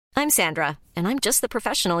I'm Sandra, and I'm just the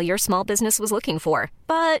professional your small business was looking for.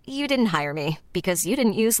 But you didn't hire me because you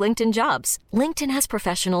didn't use LinkedIn Jobs. LinkedIn has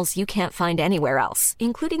professionals you can't find anywhere else,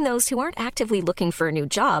 including those who aren't actively looking for a new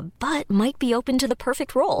job, but might be open to the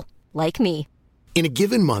perfect role, like me. In a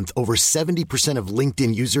given month, over 70% of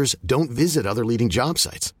LinkedIn users don't visit other leading job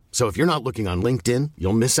sites. So if you're not looking on LinkedIn,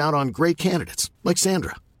 you'll miss out on great candidates like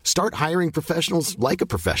Sandra. Start hiring professionals like a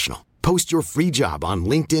professional. Post your free job on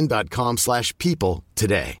linkedin.com/people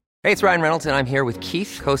today. Hey, it's Ryan Reynolds, and I'm here with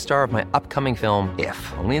Keith, co-star of my upcoming film, If,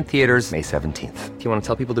 only in theaters May 17th. Do you want to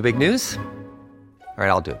tell people the big news? All right,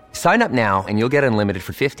 I'll do it. Sign up now and you'll get unlimited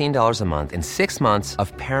for $15 a month and 6 months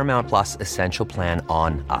of Paramount Plus Essential Plan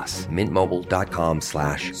on us.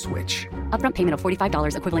 Mintmobile.com/switch. Upfront payment of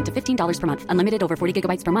 $45 equivalent to $15 per month. Unlimited over 40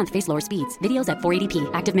 gigabytes per month. Face lower speeds. Videos at 480p.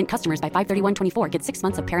 Active Mint customers by 531.24 get 6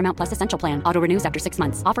 months of Paramount Plus Essential Plan. Auto renews after 6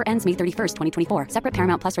 months. Offer ends May 31st, 2024. Separate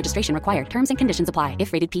Paramount Plus registration required. Terms and conditions apply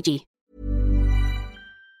if rated PG.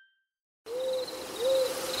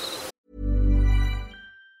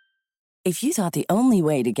 If you thought the only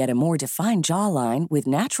way to get a more defined jawline with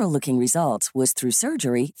natural-looking results was through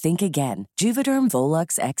surgery, think again. Juvederm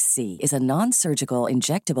Volux XC is a non-surgical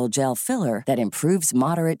injectable gel filler that improves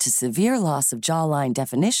moderate to severe loss of jawline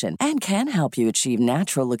definition and can help you achieve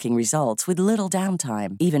natural-looking results with little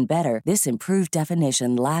downtime. Even better, this improved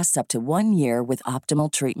definition lasts up to 1 year with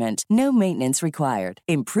optimal treatment. No maintenance required.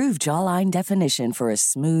 Improve jawline definition for a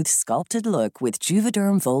smooth, sculpted look with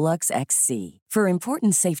Juvederm Volux XC. For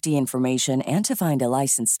important safety information and to find a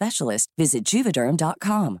licensed specialist, visit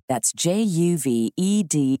Juvederm.com. That's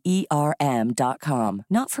JUVEDERM.com.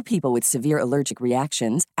 Not for people with severe allergic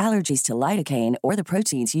reactions, allergies to lidocaine, or the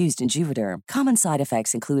proteins used in Juvederm. Common side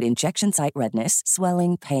effects include injection site redness,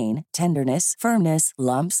 swelling, pain, tenderness, firmness,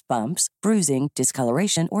 lumps, bumps, bruising,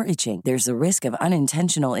 discoloration, or itching. There's a risk of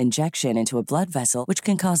unintentional injection into a blood vessel, which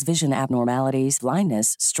can cause vision abnormalities,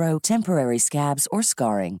 blindness, stroke, temporary scabs, or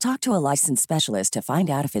scarring. Talk to a licensed specialist to find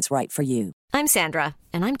out if it's right for you. I'm Sandra,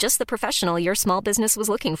 and I'm just the professional your small business was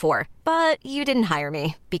looking for. But you didn't hire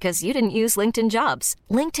me because you didn't use LinkedIn Jobs.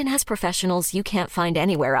 LinkedIn has professionals you can't find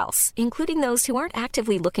anywhere else, including those who aren't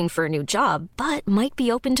actively looking for a new job, but might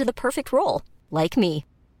be open to the perfect role, like me.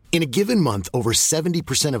 In a given month, over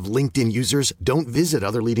 70% of LinkedIn users don't visit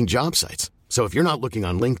other leading job sites. So if you're not looking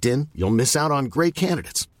on LinkedIn, you'll miss out on great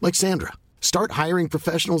candidates like Sandra. Start hiring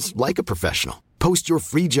professionals like a professional. Post your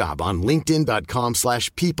free job on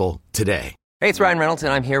linkedin.com/people today. Hey, it's Ryan Reynolds,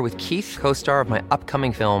 and I'm here with Keith, co-star of my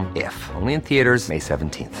upcoming film, If, only in theaters May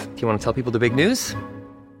 17th. Do you want to tell people the big news?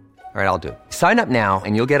 All right, I'll do it. Sign up now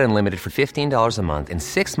and you'll get unlimited for $15 a month and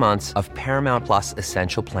 6 months of Paramount Plus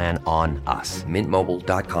Essential Plan on us.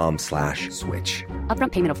 Mintmobile.com/switch.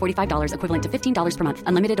 Upfront payment of $45 equivalent to $15 per month.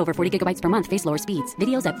 Unlimited over 40 gigabytes per month. Face lower speeds.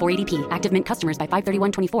 Videos at 480p. Active Mint customers by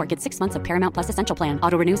 531.24 get 6 months of Paramount Plus Essential Plan.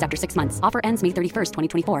 Auto renews after 6 months. Offer ends May 31st,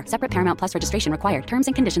 2024. Separate Paramount Plus registration required. Terms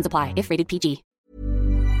and conditions apply if rated PG.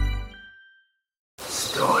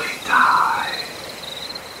 Story time.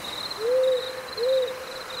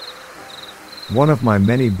 One of my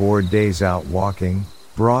many bored days out walking,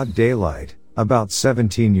 broad daylight, about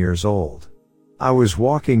 17 years old. I was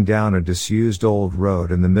walking down a disused old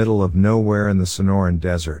road in the middle of nowhere in the Sonoran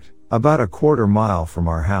Desert, about a quarter mile from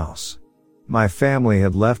our house. My family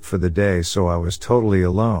had left for the day, so I was totally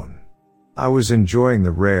alone. I was enjoying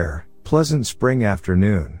the rare, pleasant spring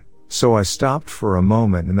afternoon, so I stopped for a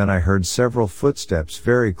moment and then I heard several footsteps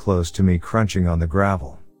very close to me crunching on the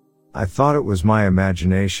gravel. I thought it was my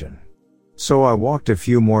imagination. So I walked a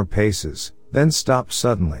few more paces, then stopped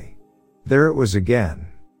suddenly. There it was again.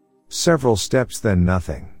 Several steps, then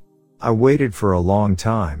nothing. I waited for a long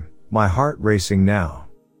time, my heart racing now.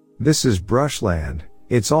 This is brushland,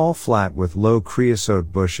 it's all flat with low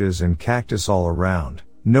creosote bushes and cactus all around,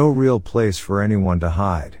 no real place for anyone to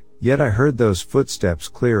hide, yet I heard those footsteps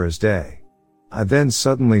clear as day. I then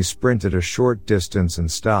suddenly sprinted a short distance and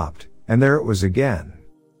stopped, and there it was again.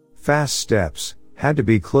 Fast steps, had to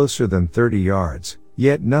be closer than 30 yards,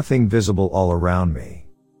 yet nothing visible all around me.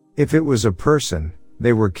 If it was a person,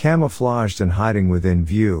 they were camouflaged and hiding within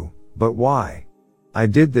view, but why? I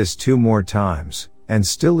did this 2 more times, and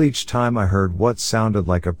still each time I heard what sounded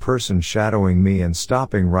like a person shadowing me and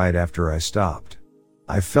stopping right after I stopped.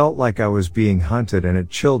 I felt like I was being hunted and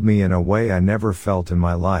it chilled me in a way I never felt in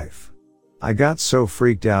my life. I got so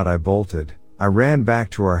freaked out I bolted. I ran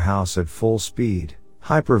back to our house at full speed,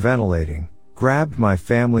 hyperventilating, grabbed my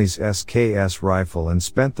family's SKS rifle and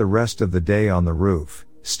spent the rest of the day on the roof,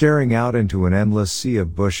 staring out into an endless sea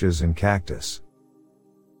of bushes and cactus.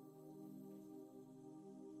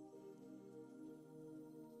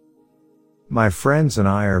 My friends and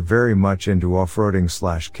I are very much into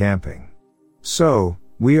off-roading/camping. So,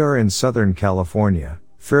 we are in Southern California,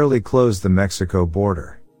 fairly close the Mexico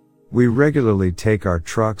border. We regularly take our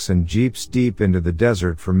trucks and jeeps deep into the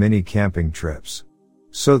desert for mini camping trips.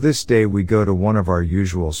 So this day we go to one of our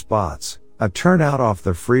usual spots, a turnout off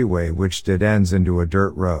the freeway which dead ends into a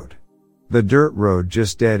dirt road. The dirt road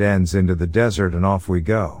just dead ends into the desert and off we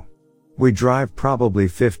go. We drive probably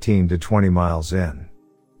 15 to 20 miles in.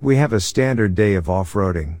 We have a standard day of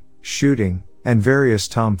off-roading, shooting, and various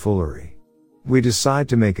tomfoolery. We decide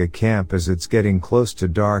to make a camp as it's getting close to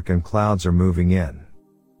dark and clouds are moving in.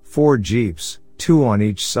 4 jeeps, 2 on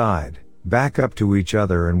each side, back up to each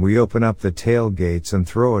other and we open up the tailgates and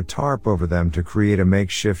throw a tarp over them to create a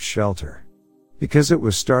makeshift shelter. Because it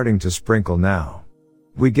was starting to sprinkle now.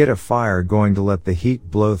 We get a fire going to let the heat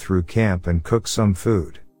blow through camp and cook some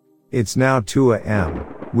food. It's now 2 a.m.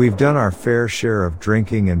 We've done our fair share of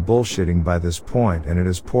drinking and bullshitting by this point and it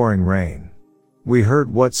is pouring rain. We heard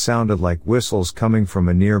what sounded like whistles coming from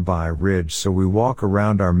a nearby ridge, so we walk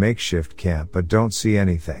around our makeshift camp but don't see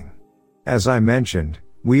anything. As I mentioned,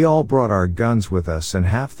 we all brought our guns with us and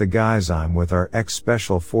half the guys I'm with are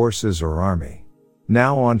ex-special forces or army.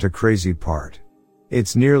 Now on to crazy part.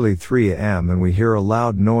 It's nearly 3 a.m. and we hear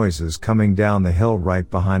loud noises coming down the hill right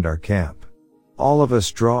behind our camp. All of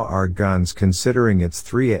us draw our guns considering it's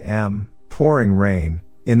 3 a.m., pouring rain,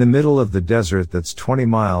 in the middle of the desert that's 20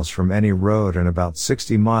 miles from any road and about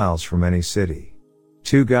 60 miles from any city.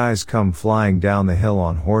 2 guys come flying down the hill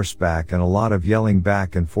on horseback and a lot of yelling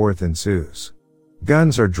back and forth ensues.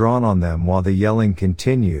 Guns are drawn on them while the yelling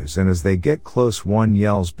continues and as they get close one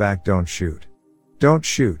yells back, "Don't shoot. Don't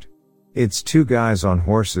shoot." It's 2 guys on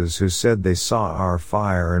horses who said they saw our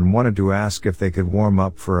fire and wanted to ask if they could warm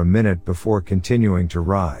up for a minute before continuing to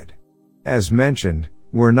ride. As mentioned,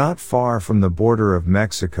 we're not far from the border of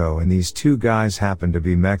Mexico and these 2 guys happen to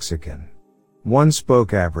be Mexican. One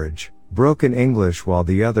spoke average, broken English while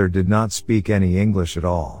the other did not speak any English at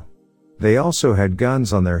all. They also had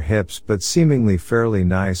guns on their hips but seemingly fairly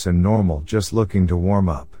nice and normal, just looking to warm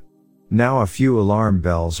up. Now a few alarm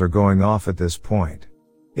bells are going off at this point.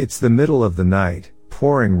 It's the middle of the night,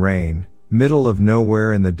 pouring rain, middle of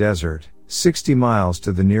nowhere in the desert, 60 miles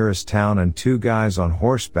to the nearest town and 2 guys on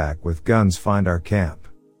horseback with guns find our camp.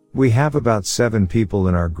 We have about 7 people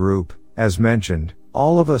in our group, as mentioned,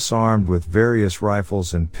 all of us armed with various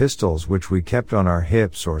rifles and pistols which we kept on our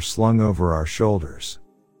hips or slung over our shoulders.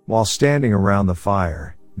 While standing around the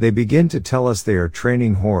fire, they begin to tell us they are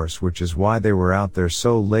training horse, which is why they were out there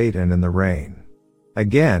so late and in the rain.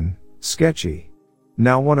 Again, sketchy.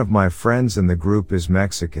 Now one of my friends in the group is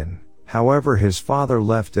Mexican, however his father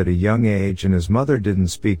left at a young age and his mother didn't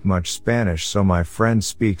speak much Spanish, so my friend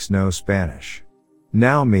speaks no Spanish.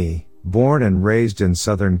 Now me, born and raised in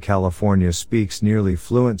Southern California, speaks nearly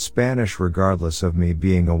fluent Spanish regardless of me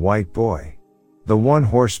being a white boy. The one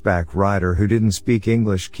horseback rider who didn't speak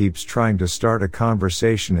English keeps trying to start a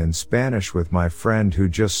conversation in Spanish with my friend who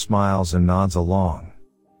just smiles and nods along.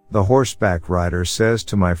 The horseback rider says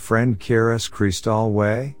to my friend, "¿Quieres cristal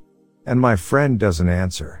way?" And my friend doesn't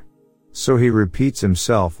answer. So he repeats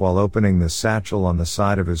himself while opening the satchel on the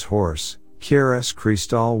side of his horse, "¿Quieres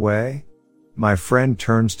cristal way?" My friend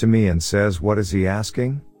turns to me and says, "What is he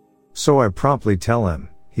asking?" So I promptly tell him,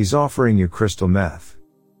 "He's offering you crystal meth."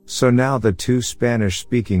 So now the 2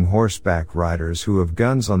 Spanish-speaking horseback riders who have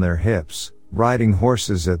guns on their hips, riding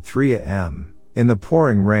horses at 3 a.m., in the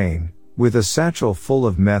pouring rain, with a satchel full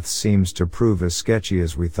of meth seems to prove as sketchy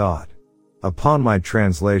as we thought. Upon my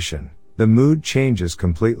translation, the mood changes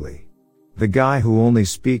completely. The guy who only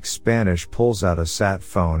speaks Spanish pulls out a sat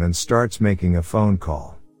phone and starts making a phone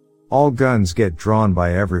call. All guns get drawn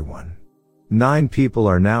by everyone. 9 people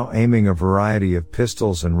are now aiming a variety of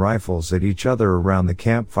pistols and rifles at each other around the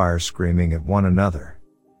campfire, screaming at one another.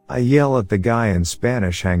 I yell at the guy in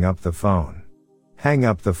Spanish, "Hang up the phone. Hang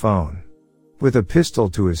up the phone." With a pistol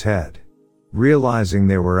to his head. Realizing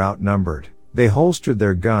they were outnumbered, they holstered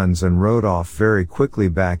their guns and rode off very quickly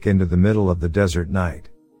back into the middle of the desert night.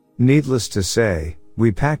 Needless to say,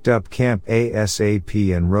 we packed up camp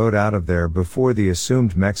ASAP and rode out of there before the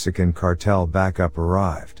assumed Mexican cartel backup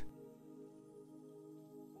arrived.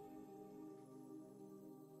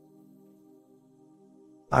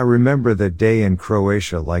 I remember that day in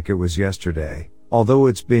Croatia like it was yesterday, although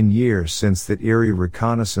it's been years since that eerie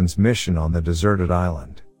reconnaissance mission on the deserted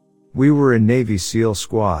island. We were a Navy SEAL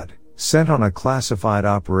squad, sent on a classified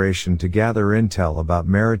operation to gather intel about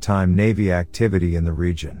maritime Navy activity in the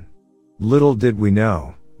region. Little did we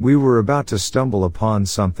know, we were about to stumble upon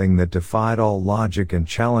something that defied all logic and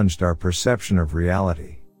challenged our perception of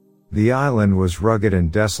reality. The island was rugged and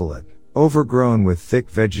desolate, overgrown with thick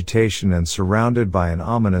vegetation and surrounded by an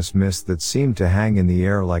ominous mist that seemed to hang in the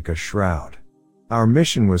air like a shroud. Our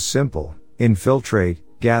mission was simple: infiltrate,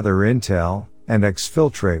 gather intel, and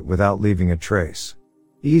exfiltrate without leaving a trace.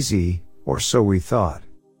 Easy, or so we thought.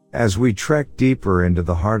 As we trekked deeper into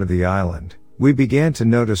the heart of the island, we began to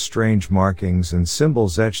notice strange markings and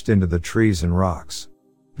symbols etched into the trees and rocks.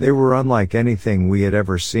 They were unlike anything we had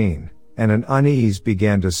ever seen, and an unease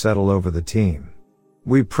began to settle over the team.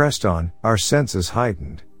 We pressed on, our senses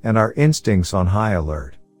heightened, and our instincts on high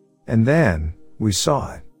alert. And then, we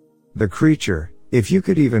saw it. The creature, if you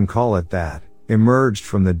could even call it that, emerged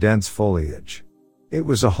from the dense foliage. It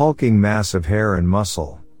was a hulking mass of hair and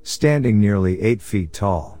muscle, standing nearly 8 feet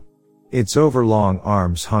tall. Its overlong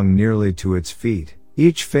arms hung nearly to its feet,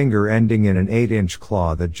 each finger ending in an 8-inch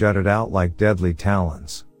claw that jutted out like deadly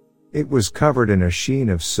talons. It was covered in a sheen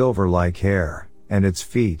of silver-like hair, and its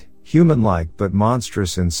feet, human-like but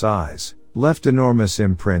monstrous in size, left enormous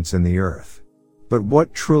imprints in the earth. But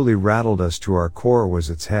what truly rattled us to our core was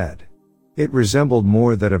its head. It resembled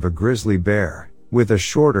more that of a grizzly bear, with a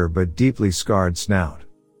shorter but deeply scarred snout.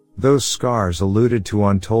 Those scars alluded to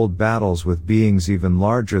untold battles with beings even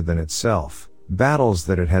larger than itself, battles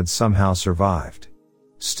that it had somehow survived.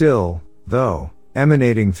 Still, though,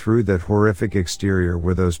 emanating through that horrific exterior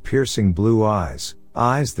were those piercing blue eyes,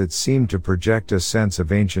 eyes that seemed to project a sense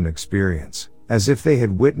of ancient experience, as if they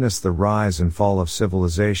had witnessed the rise and fall of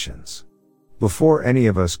civilizations. Before any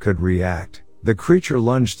of us could react, the creature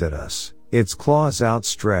lunged at us, its claws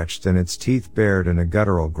outstretched and its teeth bared in a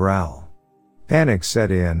guttural growl. Panic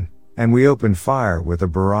set in, and we opened fire with a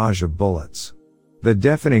barrage of bullets. The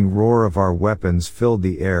deafening roar of our weapons filled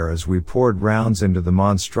the air as we poured rounds into the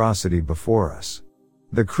monstrosity before us.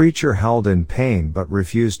 The creature howled in pain but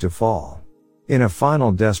refused to fall. In a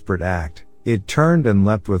final desperate act, it turned and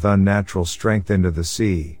leapt with unnatural strength into the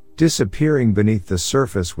sea, disappearing beneath the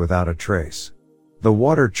surface without a trace. The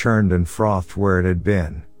water churned and frothed where it had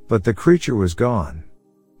been, but the creature was gone.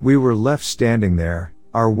 We were left standing there,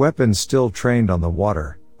 our weapons still trained on the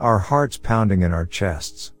water, our hearts pounding in our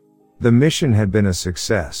chests. The mission had been a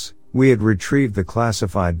success. We had retrieved the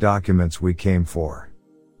classified documents we came for.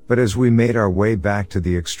 But as we made our way back to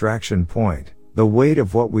the extraction point, the weight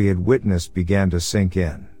of what we had witnessed began to sink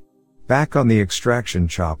in. Back on the extraction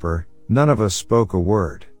chopper, none of us spoke a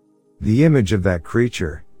word. The image of that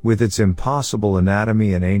creature, with its impossible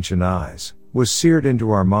anatomy and ancient eyes, was seared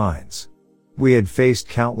into our minds. We had faced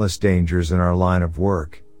countless dangers in our line of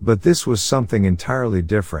work, but this was something entirely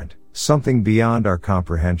different, something beyond our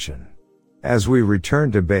comprehension. As we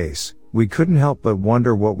returned to base, we couldn't help but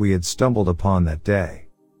wonder what we had stumbled upon that day.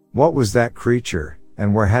 What was that creature,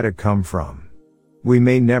 and where had it come from? We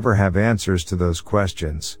may never have answers to those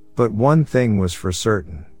questions, but one thing was for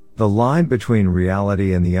certain. The line between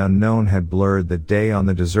reality and the unknown had blurred that day on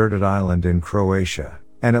the deserted island in Croatia,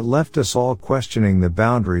 and it left us all questioning the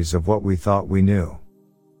boundaries of what we thought we knew.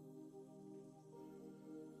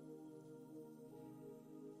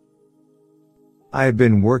 I had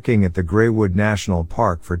been working at the Greywood National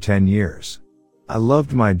Park for 10 years. I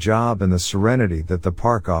loved my job and the serenity that the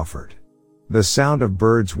park offered. The sound of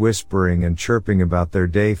birds whispering and chirping about their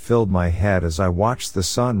day filled my head as I watched the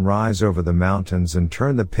sun rise over the mountains and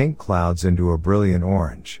turn the pink clouds into a brilliant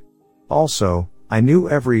orange. Also, I knew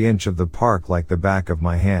every inch of the park like the back of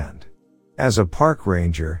my hand. As a park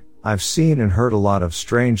ranger, I've seen and heard a lot of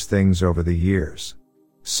strange things over the years.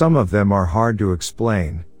 Some of them are hard to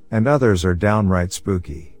explain, and others are downright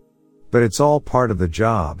spooky. But it's all part of the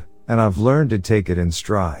job, and I've learned to take it in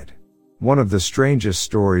stride. One of the strangest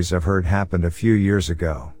stories I've heard happened a few years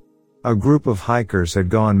ago. A group of hikers had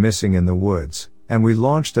gone missing in the woods, and we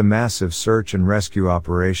launched a massive search and rescue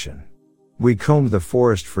operation. We combed the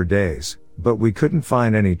forest for days, but we couldn't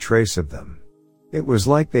find any trace of them. It was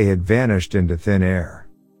like they had vanished into thin air.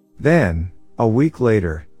 Then, a week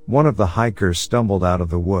later, one of the hikers stumbled out of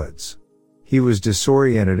the woods. He was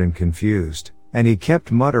disoriented and confused, and he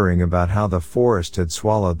kept muttering about how the forest had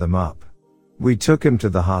swallowed them up. We took him to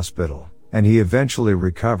the hospital, and he eventually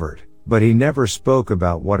recovered, but he never spoke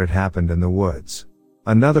about what had happened in the woods.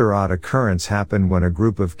 Another odd occurrence happened when a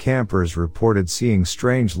group of campers reported seeing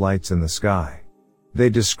strange lights in the sky. They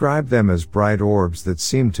described them as bright orbs that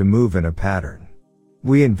seemed to move in a pattern.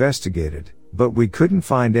 We investigated, but we couldn't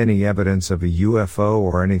find any evidence of a UFO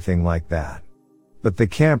or anything like that. But the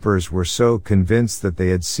campers were so convinced that they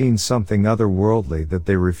had seen something otherworldly that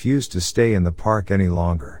they refused to stay in the park any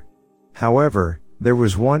longer. However, there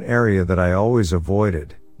was one area that I always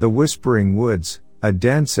avoided, the Whispering Woods, a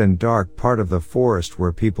dense and dark part of the forest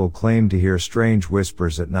where people claimed to hear strange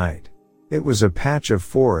whispers at night. It was a patch of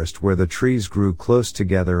forest where the trees grew close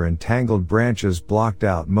together and tangled branches blocked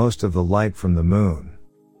out most of the light from the moon.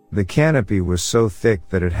 The canopy was so thick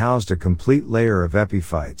that it housed a complete layer of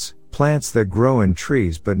epiphytes, plants that grow in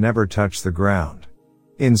trees but never touch the ground.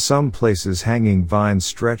 In some places hanging vines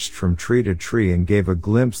stretched from tree to tree and gave a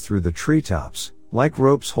glimpse through the treetops, like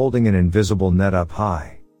ropes holding an invisible net up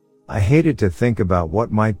high. I hated to think about what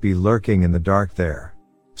might be lurking in the dark there.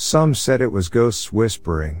 Some said it was ghosts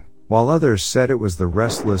whispering, while others said it was the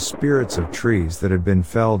restless spirits of trees that had been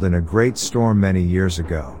felled in a great storm many years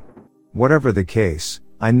ago. Whatever the case,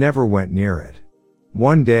 I never went near it.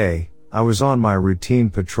 One day, I was on my routine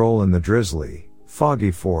patrol in the drizzly,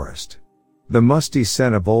 foggy forest. The musty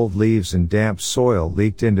scent of old leaves and damp soil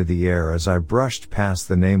leaked into the air as I brushed past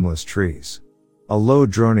the nameless trees. A low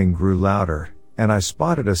droning grew louder, and I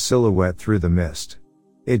spotted a silhouette through the mist.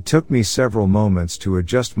 It took me several moments to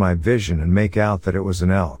adjust my vision and make out that it was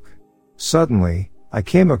an elk. Suddenly, I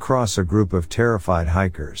came across a group of terrified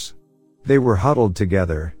hikers. They were huddled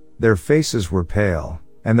together, their faces were pale,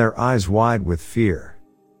 and their eyes wide with fear.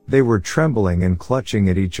 They were trembling and clutching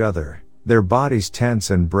at each other, their bodies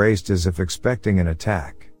tense and braced as if expecting an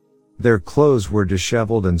attack. Their clothes were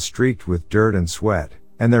disheveled and streaked with dirt and sweat,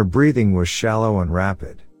 and their breathing was shallow and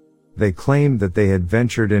rapid. They claimed that they had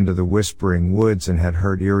ventured into the whispering woods and had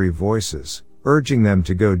heard eerie voices, urging them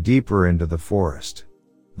to go deeper into the forest.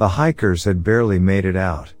 The hikers had barely made it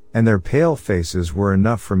out, and their pale faces were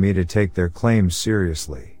enough for me to take their claims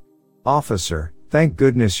seriously. "Officer, thank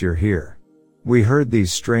goodness you're here. We heard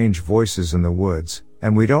these strange voices in the woods,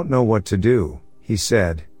 and we don't know what to do," he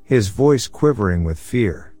said, his voice quivering with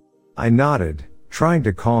fear. I nodded, trying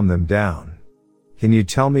to calm them down. "Can you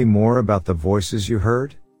tell me more about the voices you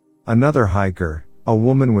heard?" Another hiker, a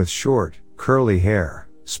woman with short, curly hair,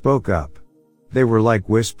 spoke up. "They were like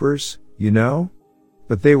whispers, you know?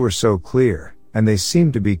 But they were so clear, and they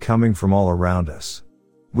seemed to be coming from all around us.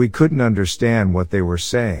 We couldn't understand what they were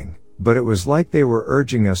saying, but it was like they were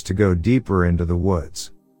urging us to go deeper into the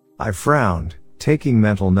woods." I frowned, taking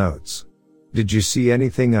mental notes. "Did you see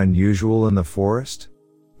anything unusual in the forest?"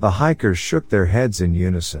 The hikers shook their heads in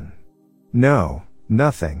unison. "No,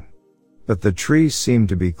 nothing. But the trees seemed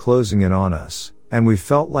to be closing in on us, and we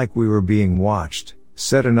felt like we were being watched,"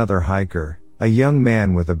 said another hiker, a young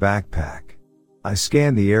man with a backpack. I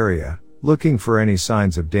scanned the area, looking for any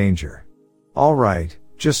signs of danger. "All right,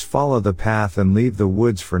 just follow the path and leave the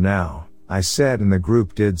woods for now," I said, and the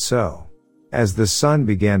group did so. As the sun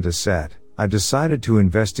began to set, I decided to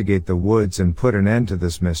investigate the woods and put an end to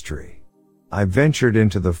this mystery. I ventured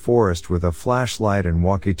into the forest with a flashlight and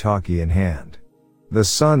walkie-talkie in hand. The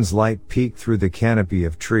sun's light peeked through the canopy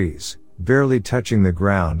of trees, barely touching the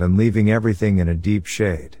ground and leaving everything in a deep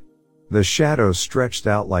shade. The shadows stretched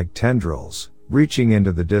out like tendrils, reaching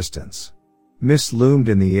into the distance. Mist loomed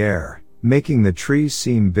in the air, making the trees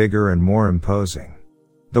seem bigger and more imposing.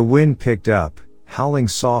 The wind picked up, howling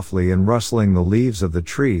softly and rustling the leaves of the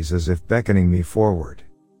trees as if beckoning me forward.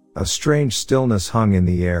 A strange stillness hung in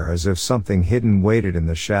the air as if something hidden waited in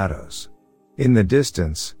the shadows. In the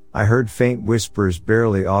distance, I heard faint whispers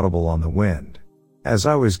barely audible on the wind. As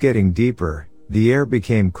I was getting deeper, the air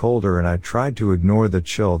became colder and I tried to ignore the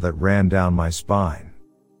chill that ran down my spine.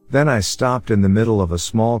 Then I stopped in the middle of a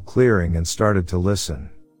small clearing and started to listen.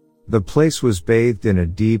 The place was bathed in a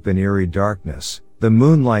deep and eerie darkness, the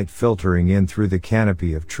moonlight filtering in through the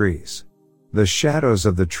canopy of trees. The shadows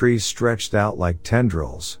of the trees stretched out like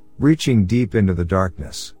tendrils, reaching deep into the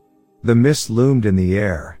darkness. The mist loomed in the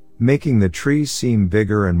air, making the trees seem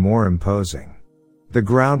bigger and more imposing. The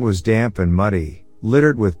ground was damp and muddy,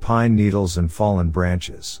 littered with pine needles and fallen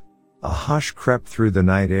branches. A hush crept through the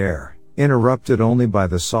night air, interrupted only by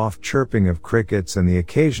the soft chirping of crickets and the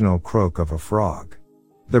occasional croak of a frog.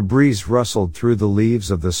 The breeze rustled through the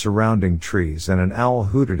leaves of the surrounding trees and an owl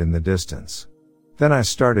hooted in the distance. Then I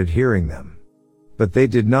started hearing them. But they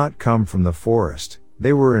did not come from the forest,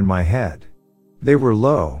 they were in my head. They were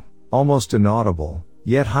low, almost inaudible,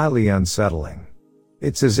 yet highly unsettling.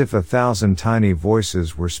 It's as if 1,000 tiny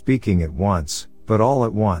voices were speaking at once, but all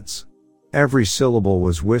at once. Every syllable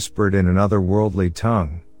was whispered in an otherworldly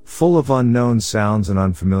tongue, full of unknown sounds and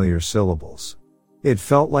unfamiliar syllables. It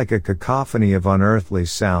felt like a cacophony of unearthly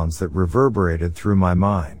sounds that reverberated through my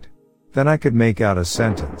mind. Then I could make out a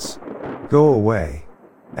sentence. "Go away."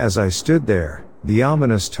 As I stood there, the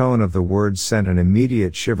ominous tone of the words sent an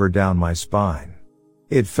immediate shiver down my spine.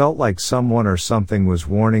 It felt like someone or something was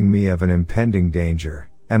warning me of an impending danger,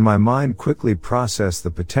 and my mind quickly processed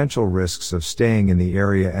the potential risks of staying in the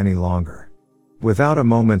area any longer. Without a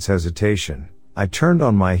moment's hesitation, I turned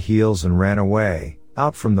on my heels and ran away,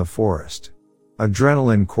 out from the forest.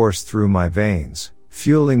 Adrenaline coursed through my veins,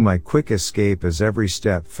 fueling my quick escape as every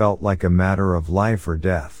step felt like a matter of life or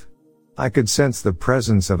death. I could sense the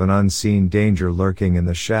presence of an unseen danger lurking in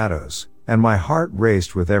the shadows, and my heart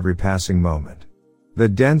raced with every passing moment. The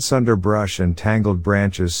dense underbrush and tangled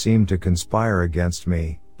branches seemed to conspire against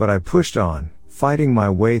me, but I pushed on, fighting my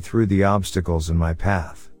way through the obstacles in my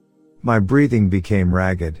path. My breathing became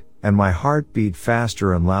ragged, and my heart beat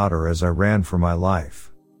faster and louder as I ran for my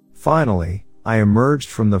life. Finally, I emerged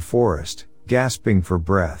from the forest, gasping for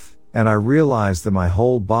breath, and I realized that my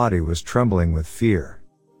whole body was trembling with fear.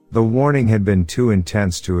 The warning had been too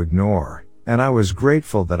intense to ignore, and I was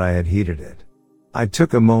grateful that I had heeded it. I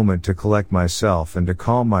took a moment to collect myself and to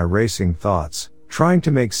calm my racing thoughts, trying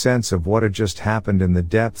to make sense of what had just happened in the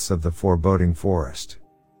depths of the foreboding forest.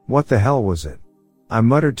 What the hell was it? I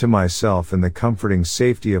muttered to myself in the comforting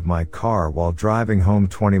safety of my car while driving home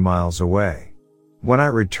 20 miles away. When I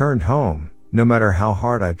returned home, no matter how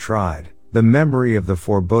hard I tried, the memory of the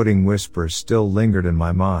foreboding whispers still lingered in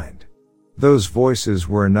my mind. Those voices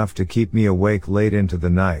were enough to keep me awake late into the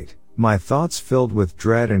night, my thoughts filled with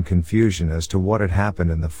dread and confusion as to what had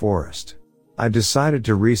happened in the forest. I decided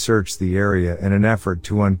to research the area in an effort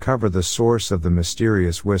to uncover the source of the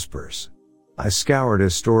mysterious whispers. I scoured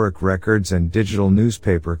historic records and digital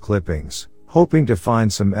newspaper clippings, hoping to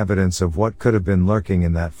find some evidence of what could have been lurking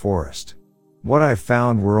in that forest. What I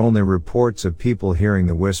found were only reports of people hearing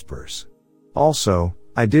the whispers. Also,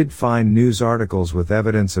 I did find news articles with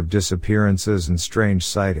evidence of disappearances and strange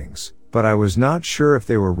sightings, but I was not sure if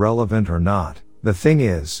they were relevant or not. The thing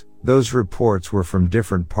is, those reports were from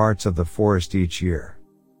different parts of the forest each year.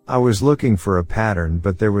 I was looking for a pattern,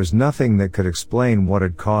 but there was nothing that could explain what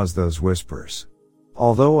had caused those whispers.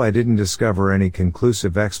 Although I didn't discover any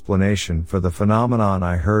conclusive explanation for the phenomenon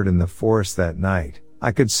I heard in the forest that night,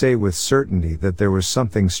 I could say with certainty that there was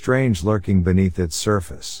something strange lurking beneath its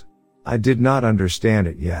surface. I did not understand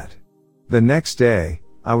it yet. The next day,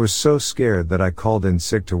 I was so scared that I called in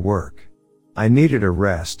sick to work. I needed a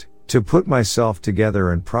rest, to put myself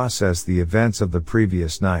together and process the events of the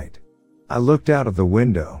previous night. I looked out of the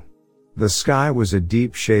window. The sky was a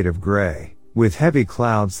deep shade of gray, with heavy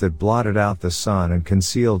clouds that blotted out the sun and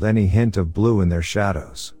concealed any hint of blue in their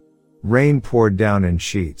shadows. Rain poured down in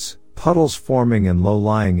sheets, puddles forming in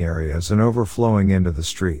low-lying areas and overflowing into the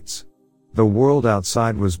streets. The world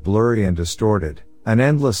outside was blurry and distorted, an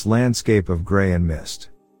endless landscape of gray and mist.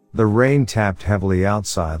 The rain tapped heavily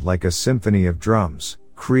outside like a symphony of drums,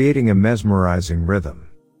 creating a mesmerizing rhythm.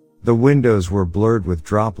 The windows were blurred with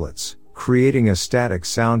droplets, creating a static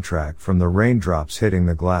soundtrack from the raindrops hitting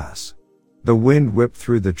the glass. The wind whipped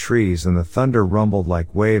through the trees and the thunder rumbled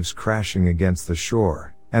like waves crashing against the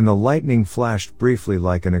shore, and the lightning flashed briefly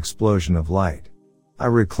like an explosion of light. I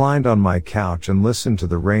reclined on my couch and listened to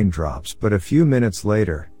the raindrops, but a few minutes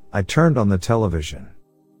later, I turned on the television.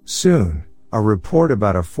 Soon, a report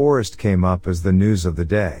about a forest came up as the news of the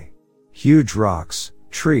day. Huge rocks,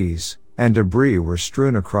 trees, and debris were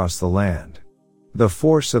strewn across the land. The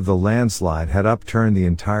force of the landslide had upturned the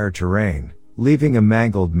entire terrain, leaving a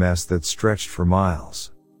mangled mess that stretched for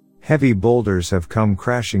miles. Heavy boulders have come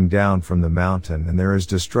crashing down from the mountain and there is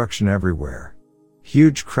destruction everywhere.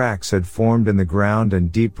 Huge cracks had formed in the ground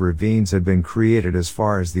and deep ravines had been created as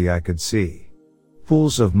far as the eye could see.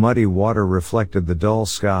 Pools of muddy water reflected the dull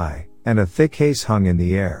sky, and a thick haze hung in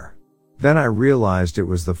the air. Then I realized it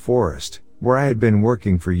was the forest, where I had been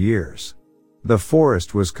working for years. The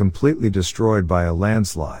forest was completely destroyed by a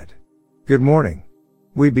landslide. Good morning.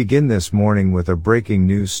 We begin this morning with a breaking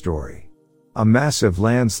news story. A massive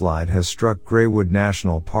landslide has struck Graywood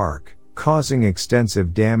National Park, causing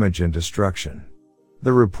extensive damage and destruction.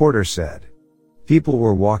 The reporter said. People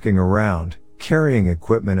were walking around, carrying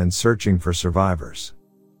equipment and searching for survivors.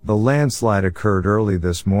 The landslide occurred early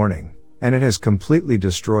this morning, and it has completely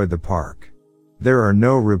destroyed the park. There are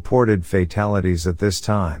no reported fatalities at this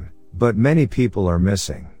time, but many people are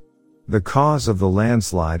missing. The cause of the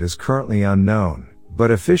landslide is currently unknown, but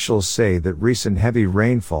officials say that recent heavy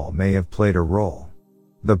rainfall may have played a role.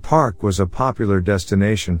 The park was a popular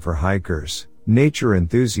destination for hikers, nature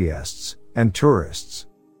enthusiasts, and tourists.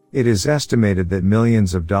 It is estimated that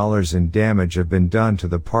millions of dollars in damage have been done to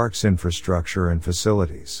the park's infrastructure and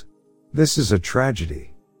facilities. This is a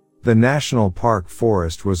tragedy. The national park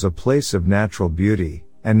forest was a place of natural beauty,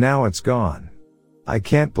 and now it's gone. I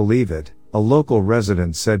can't believe it, a local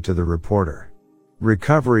resident said to the reporter.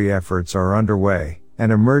 Recovery efforts are underway,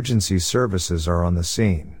 and emergency services are on the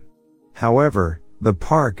scene. However, the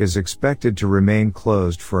park is expected to remain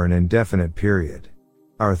closed for an indefinite period.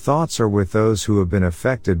 Our thoughts are with those who have been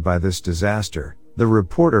affected by this disaster, the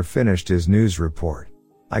reporter finished his news report.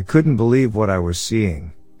 I couldn't believe what I was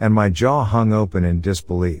seeing, and my jaw hung open in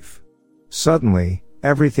disbelief. Suddenly,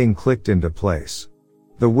 everything clicked into place.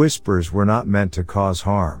 The whispers were not meant to cause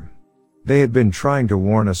harm. They had been trying to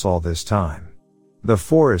warn us all this time. The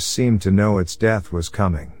forest seemed to know its death was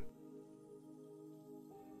coming.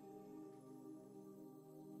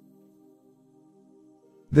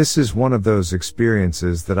 This is one of those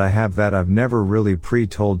experiences that I have that I've never really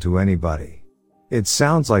pre-told to anybody. It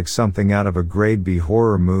sounds like something out of a grade B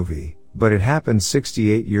horror movie, but it happened.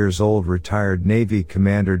 68 years old retired Navy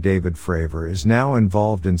Commander David Fravor is now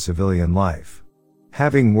involved in civilian life.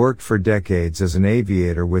 Having worked for decades as an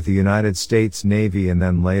aviator with the United States Navy and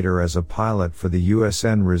then later as a pilot for the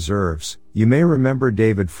USN Reserves, you may remember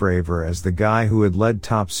David Fravor as the guy who had led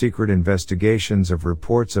top-secret investigations of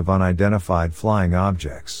reports of unidentified flying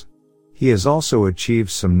objects. He has also achieved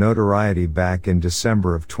some notoriety back in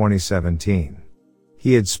December of 2017.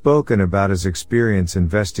 He had spoken about his experience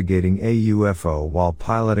investigating a UFO while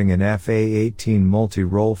piloting an FA-18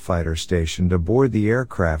 multi-role fighter stationed aboard the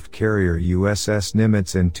aircraft carrier USS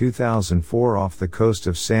Nimitz in 2004 off the coast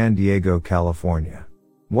of San Diego, California.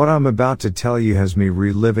 What I'm about to tell you has me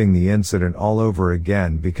reliving the incident all over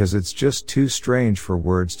again because it's just too strange for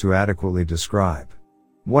words to adequately describe.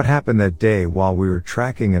 What happened that day while we were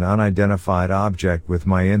tracking an unidentified object with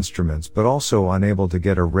my instruments but also unable to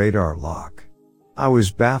get a radar lock? I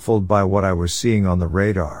was baffled by what I was seeing on the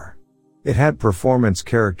radar. It had performance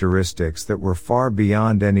characteristics that were far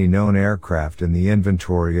beyond any known aircraft in the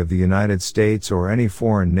inventory of the United States or any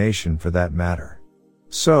foreign nation for that matter.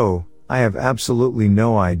 So, I have absolutely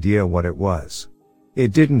no idea what it was.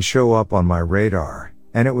 It didn't show up on my radar,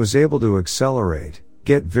 and it was able to accelerate,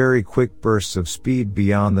 get very quick bursts of speed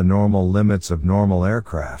beyond the normal limits of normal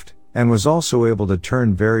aircraft, and was also able to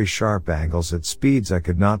turn very sharp angles at speeds I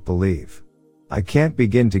could not believe. I can't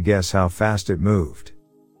begin to guess how fast it moved.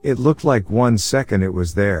 It looked like 1 second it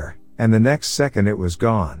was there, and the next second it was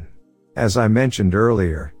gone. As I mentioned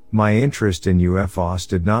earlier, my interest in UFOs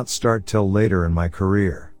did not start till later in my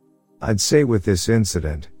career. I'd say with this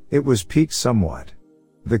incident, it was peaked somewhat.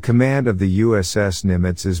 The command of the USS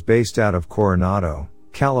Nimitz is based out of Coronado,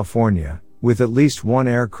 California, with at least one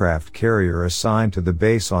aircraft carrier assigned to the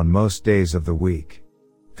base on most days of the week.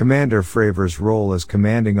 Commander Fravor's role as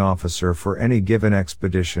commanding officer for any given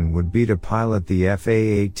expedition would be to pilot the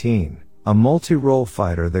FA-18, a multi-role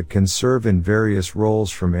fighter that can serve in various roles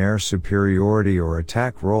from air superiority or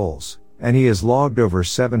attack roles, and he has logged over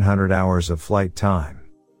 700 hours of flight time.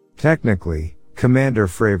 Technically, Commander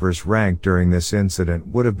Fravor's rank during this incident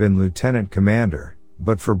would have been Lieutenant Commander,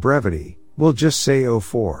 but for brevity, we'll just say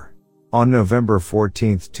 04. On November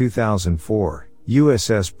 14, 2004,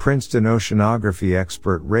 USS Princeton oceanography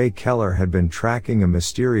expert Ray Keller had been tracking a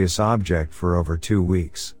mysterious object for over 2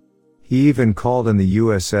 weeks. He even called in the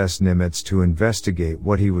USS Nimitz to investigate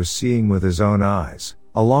what he was seeing with his own eyes,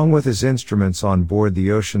 along with his instruments on board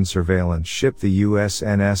the ocean surveillance ship the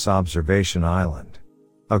USNS Observation Island.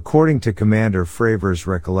 According to Commander Fravor's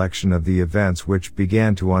recollection of the events which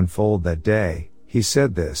began to unfold that day, he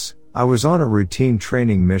said this: I was on a routine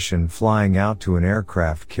training mission flying out to an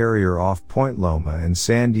aircraft carrier off Point Loma in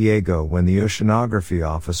San Diego when the oceanography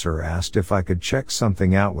officer asked if I could check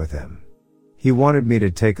something out with him. He wanted me to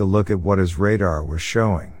take a look at what his radar was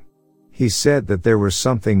showing. He said that there was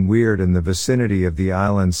something weird in the vicinity of the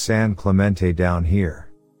island San Clemente down here.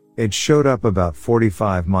 It showed up about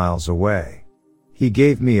 45 miles away. He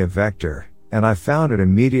gave me a vector, and I found it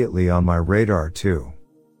immediately on my radar too.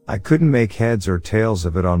 I couldn't make heads or tails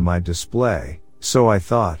of it on my display, so I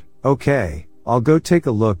thought, okay, I'll go take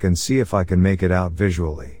a look and see if I can make it out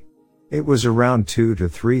visually. It was around 2,000 to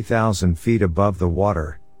 3,000 feet above the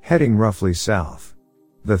water, heading roughly south.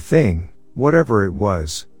 The thing, whatever it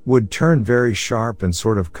was, would turn very sharp and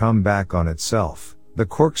sort of come back on itself, the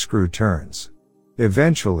corkscrew turns.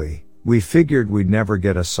 Eventually, we figured we'd never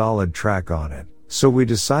get a solid track on it, so we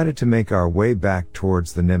decided to make our way back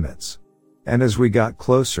towards the Nimitz. And as we got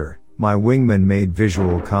closer, my wingman made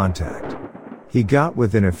visual contact. He got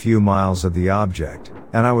within a few miles of the object,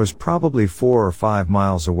 and I was probably 4 or 5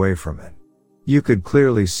 miles away from it. You could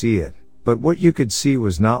clearly see it, but what you could see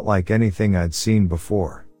was not like anything I'd seen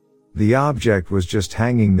before. The object was just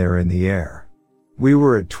hanging there in the air. We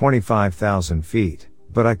were at 25,000 feet,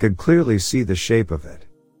 but I could clearly see the shape of it.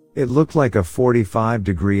 It looked like a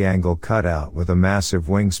 45-degree angle cutout with a massive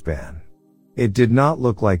wingspan. It did not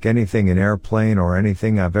look like anything an airplane or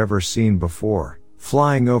anything I've ever seen before,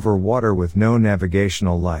 flying over water with no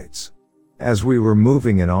navigational lights. As we were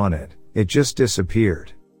moving in on it, it just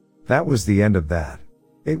disappeared. That was the end of that.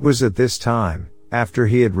 It was at this time, after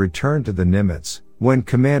he had returned to the Nimitz, when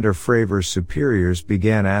Commander Fravor's superiors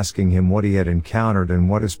began asking him what he had encountered and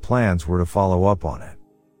what his plans were to follow up on it.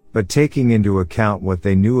 But taking into account what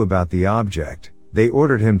they knew about the object, they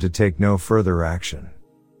ordered him to take no further action.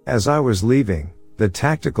 As I was leaving, the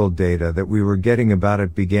tactical data that we were getting about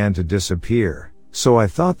it began to disappear, so I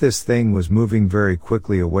thought this thing was moving very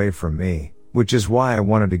quickly away from me, which is why I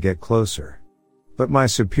wanted to get closer. But my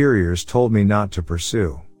superiors told me not to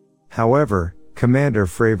pursue. However, Commander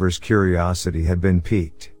Fravor's curiosity had been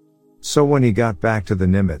piqued. So when he got back to the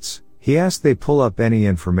Nimitz, he asked they pull up any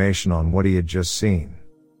information on what he had just seen.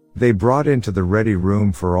 They brought into the ready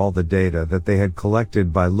room for all the data that they had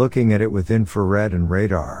collected by looking at it with infrared and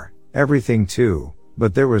radar, everything too,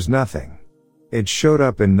 but there was nothing. It showed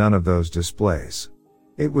up in none of those displays.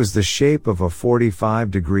 It was the shape of a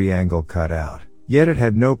 45-degree angle cut out, yet it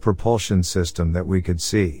had no propulsion system that we could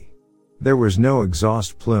see. There was no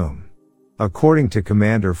exhaust plume. According to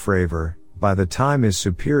Commander Fravor, by the time his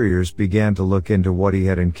superiors began to look into what he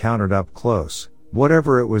had encountered up close,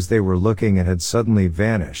 whatever it was they were looking at had suddenly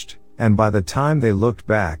vanished, and by the time they looked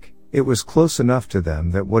back, it was close enough to them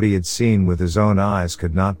that what he had seen with his own eyes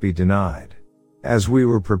could not be denied. As we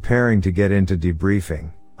were preparing to get into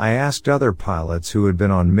debriefing, I asked other pilots who had been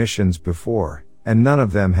on missions before, and none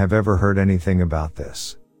of them have ever heard anything about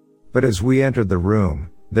this. But as we entered the room,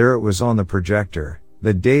 there it was on the projector,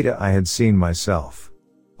 the data I had seen myself.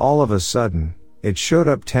 All of a sudden, it showed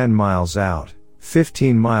up 10 miles out,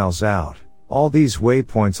 15 miles out, all these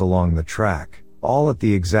waypoints along the track, all at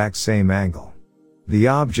the exact same angle. The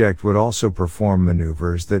object would also perform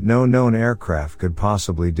maneuvers that no known aircraft could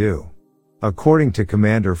possibly do. According to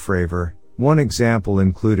Commander Fravor, one example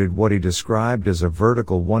included what he described as a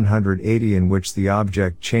vertical 180 in which the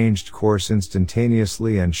object changed course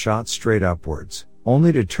instantaneously and shot straight upwards,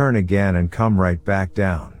 only to turn again and come right back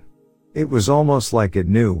down. It was almost like it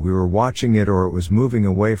knew we were watching it or it was moving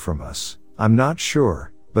away from us. I'm not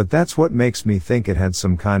sure, but that's what makes me think it had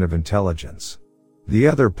some kind of intelligence. The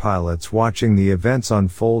other pilots watching the events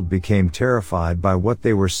unfold became terrified by what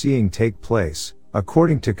they were seeing take place,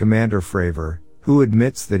 according to Commander Fravor, who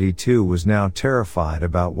admits that he too was now terrified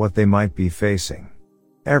about what they might be facing.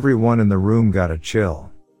 Everyone in the room got a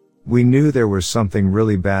chill. We knew there was something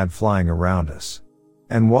really bad flying around us.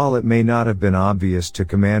 And while it may not have been obvious to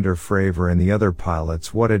Commander Fravor and the other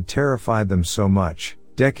pilots what had terrified them so much,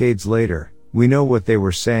 decades later, we know what they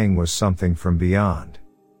were saying was something from beyond.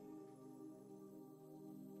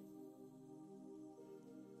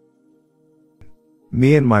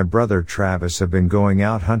 Me and my brother Travis have been going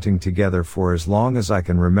out hunting together for as long as I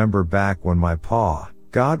can remember back when my pa,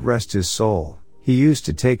 God rest his soul, he used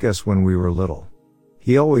to take us when we were little.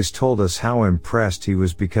 He always told us how impressed he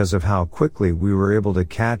was because of how quickly we were able to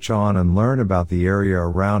catch on and learn about the area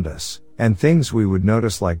around us, and things we would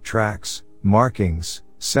notice like tracks, markings,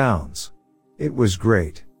 sounds. It was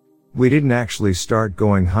great. We didn't actually start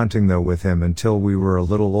going hunting though with him until we were a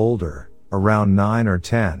little older, around 9 or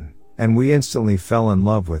 10, and we instantly fell in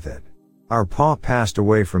love with it. Our pa passed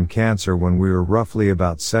away from cancer when we were roughly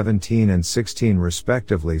about 17 and 16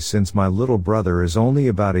 respectively, since my little brother is only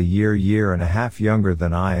about a year and a half younger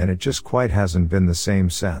than I, and it just quite hasn't been the same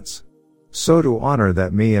since. So to honor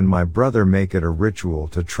that, me and my brother make it a ritual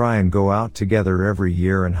to try and go out together every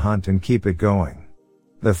year and hunt and keep it going.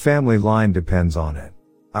 The family line depends on it.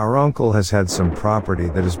 Our uncle has had some property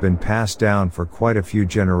that has been passed down for quite a few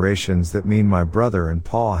generations that me and my brother and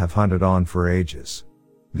pa have hunted on for ages.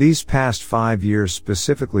 These past 5 years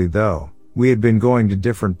specifically though, we had been going to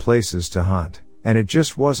different places to hunt, and it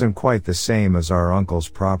just wasn't quite the same as our uncle's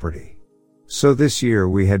property. So this year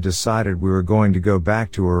we had decided we were going to go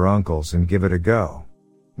back to our uncle's and give it a go.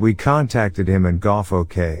 We contacted him in Gulf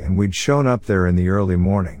OK and we'd shown up there in the early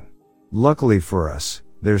morning. Luckily for us,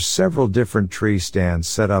 there's several different tree stands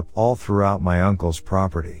set up all throughout my uncle's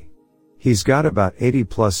property. He's got about 80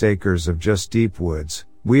 plus acres of just deep woods.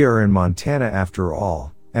 We are in Montana after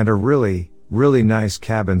all, and a really nice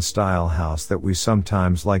cabin-style house that we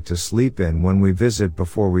sometimes like to sleep in when we visit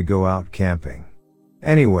before we go out camping.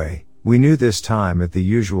 Anyway, we knew this time at the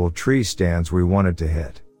usual tree stands we wanted to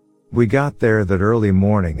hit. We got there that early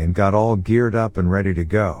morning and got all geared up and ready to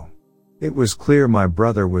go. It was clear my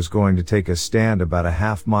brother was going to take a stand about a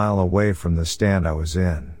half mile away from the stand I was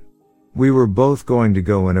in. We were both going to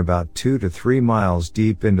go in about 2 to 3 miles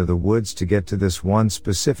deep into the woods to get to this one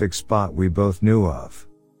specific spot we both knew of.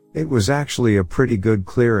 It was actually a pretty good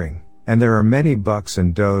clearing, and there are many bucks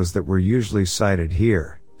and does that were usually sighted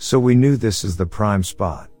here, so we knew this is the prime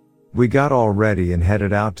spot. We got all ready and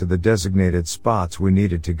headed out to the designated spots we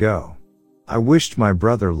needed to go. I wished my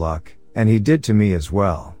brother luck, and he did to me as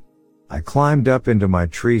well. I climbed up into my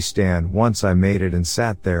tree stand once I made it and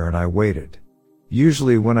sat there and I waited.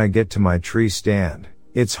 Usually when I get to my tree stand,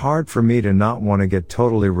 it's hard for me to not want to get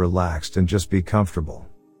totally relaxed and just be comfortable.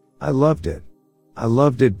 I loved it. I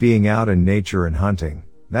loved it being out in nature and hunting.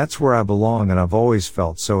 That's where I belong and I've always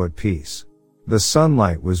felt so at peace. The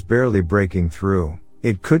sunlight was barely breaking through.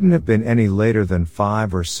 It couldn't have been any later than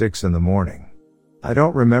 5 or 6 in the morning. I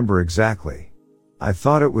don't remember exactly. I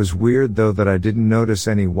thought it was weird though that I didn't notice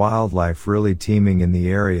any wildlife really teeming in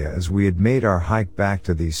the area as we had made our hike back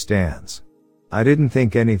to these stands. I didn't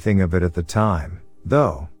think anything of it at the time,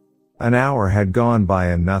 though. An hour had gone by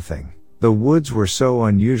and nothing. The woods were so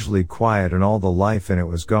unusually quiet and all the life in it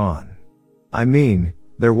was gone. I mean,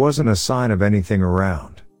 there wasn't a sign of anything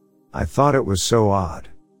around. I thought it was so odd.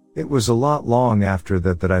 It was a lot long after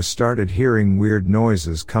that I started hearing weird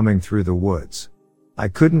noises coming through the woods. I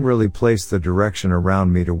couldn't really place the direction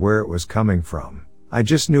around me to where it was coming from. I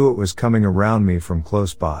just knew it was coming around me from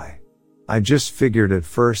close by. I just figured at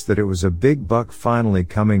first that it was a big buck finally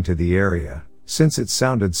coming to the area, since it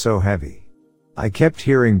sounded so heavy. I kept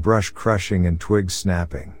hearing brush crushing and twigs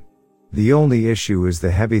snapping. The only issue is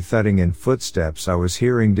the heavy thudding and footsteps I was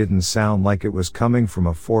hearing didn't sound like it was coming from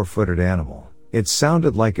a 4-footed animal. It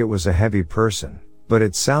sounded like it was a heavy person, but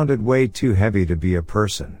it sounded way too heavy to be a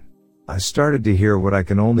person. I started to hear what I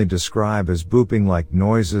can only describe as booping-like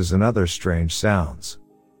noises and other strange sounds.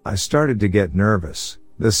 I started to get nervous.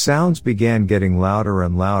 The sounds began getting louder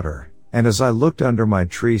and louder, and as I looked under my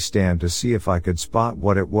tree stand to see if I could spot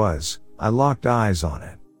what it was, I locked eyes on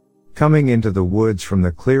it. Coming into the woods from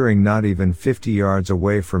the clearing not even 50 yards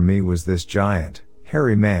away from me was this giant,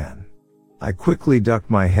 hairy man. I quickly ducked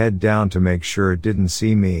my head down to make sure it didn't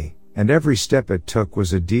see me, and every step it took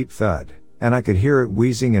was a deep thud, and I could hear it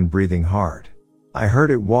wheezing and breathing hard. I heard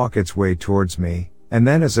it walk its way towards me, and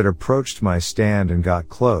then as it approached my stand and got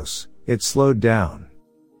close, it slowed down.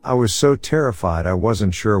 I was so terrified I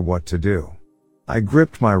wasn't sure what to do. I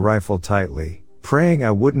gripped my rifle tightly, praying I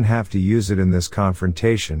wouldn't have to use it in this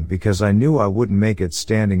confrontation because I knew I wouldn't make it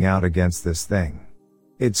standing out against this thing.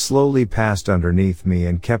 It slowly passed underneath me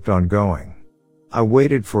and kept on going. I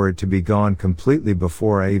waited for it to be gone completely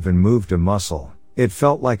before I even moved a muscle. It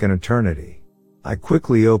felt like an eternity. I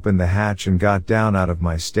quickly opened the hatch and got down out of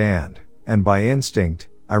my stand, and by instinct,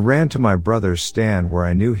 I ran to my brother's stand where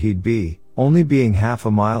I knew he'd be. Only being half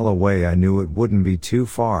a mile away I knew it wouldn't be too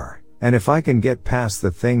far, and if I can get past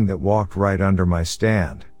the thing that walked right under my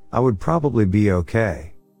stand, I would probably be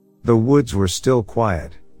okay. The woods were still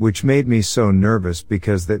quiet, which made me so nervous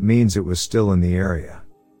because that means it was still in the area.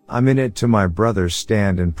 I'm in it to my brother's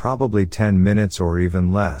stand in probably 10 minutes or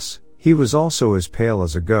even less. He was also as pale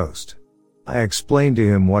as a ghost. I explained to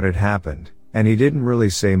him what had happened, and he didn't really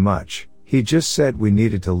say much. He just said we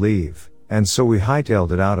needed to leave, and so we hightailed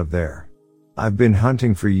it out of there. I've been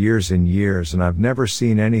hunting for years and years and I've never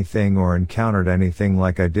seen anything or encountered anything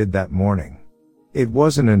like I did that morning. It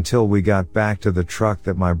wasn't until we got back to the truck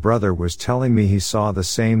that my brother was telling me he saw the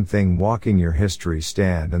same thing walking your history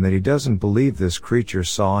stand and that he doesn't believe this creature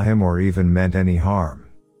saw him or even meant any harm.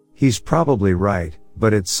 He's probably right,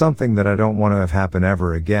 but it's something that I don't want to have happen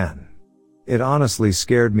ever again. It honestly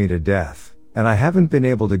scared me to death, and I haven't been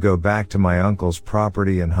able to go back to my uncle's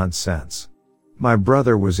property and hunt since. My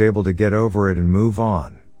brother was able to get over it and move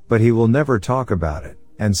on, but he will never talk about it,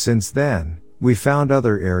 and since then, we found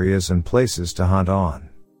other areas and places to hunt on.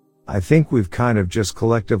 I think we've kind of just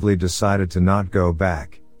collectively decided to not go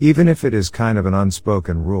back, even if it is kind of an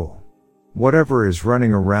unspoken rule. Whatever is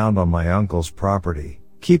running around on my uncle's property,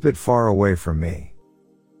 keep it far away from me.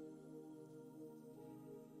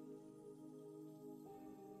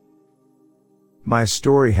 My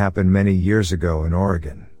story happened many years ago in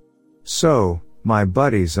Oregon. So, my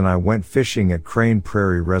buddies and I went fishing at Crane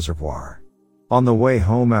Prairie Reservoir. On the way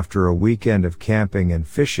home after a weekend of camping and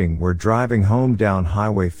fishing, we're driving home down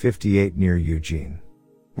Highway 58 near Eugene.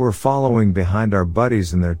 We're following behind our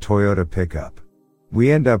buddies in their Toyota pickup.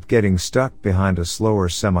 We end up getting stuck behind a slower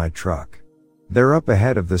semi-truck. They're up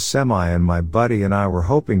ahead of the semi and my buddy and I were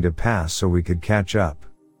hoping to pass so we could catch up.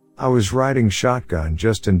 I was riding shotgun,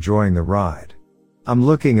 just enjoying the ride. I'm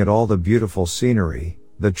looking at all the beautiful scenery,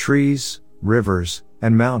 the trees, rivers,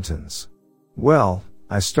 and mountains. Well,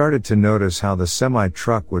 I started to notice how the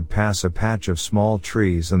semi-truck would pass a patch of small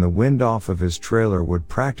trees and the wind off of his trailer would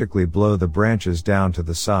practically blow the branches down to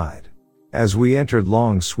the side. As we entered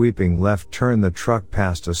long sweeping left turn, the truck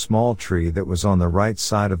passed a small tree that was on the right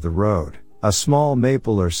side of the road, a small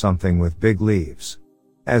maple or something with big leaves.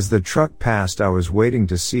 As the truck passed, I was waiting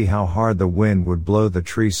to see how hard the wind would blow the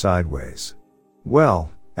tree sideways.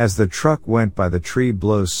 Well, As the truck went by, the tree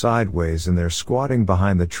blows sideways and there squatting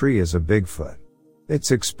behind the tree is a Bigfoot.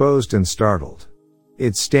 It's exposed and startled.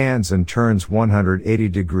 It stands and turns 180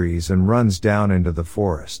 degrees and runs down into the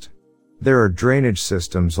forest. There are drainage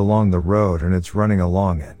systems along the road and it's running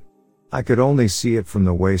along it. I could only see it from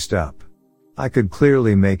the waist up. I could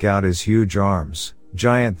clearly make out his huge arms,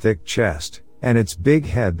 giant thick chest, and its big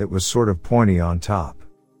head that was sort of pointy on top.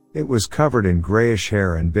 It was covered in grayish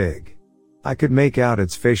hair and big. I could make out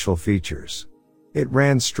its facial features. It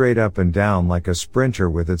ran straight up and down like a sprinter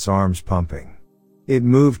with its arms pumping. It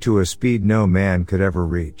moved to a speed no man could ever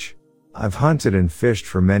reach. I've hunted and fished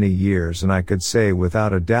for many years and I could say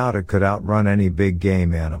without a doubt it could outrun any big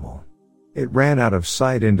game animal. It ran out of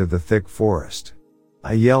sight into the thick forest.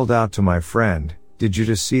 I yelled out to my friend, "Did you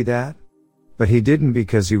just see that?" But he didn't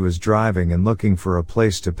because he was driving and looking for a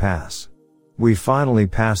place to pass. We finally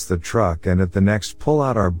passed the truck and at the next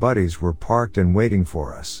pullout our buddies were parked and waiting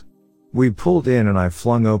for us. We pulled in and I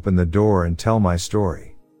flung open the door and tell my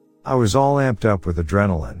story. I was all amped up with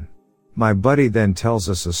adrenaline. My buddy then tells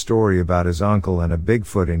us a story about his uncle and a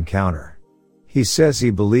Bigfoot encounter. He says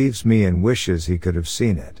he believes me and wishes he could have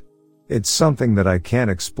seen it. It's something that I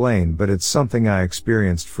can't explain, but it's something I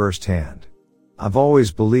experienced firsthand. I've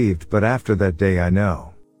always believed, but after that day I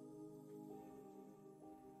know.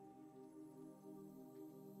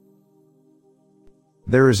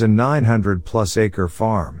 There is a 900+ acre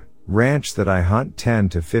farm, ranch that I hunt 10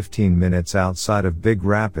 to 15 minutes outside of Big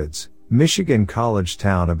Rapids, Michigan college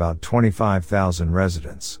town, about 25,000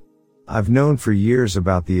 residents. I've known for years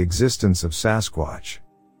about the existence of Sasquatch.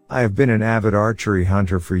 I have been an avid archery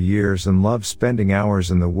hunter for years and love spending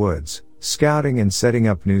hours in the woods, scouting and setting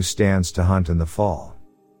up new stands to hunt in the fall.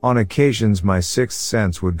 On occasions my sixth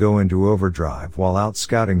sense would go into overdrive while out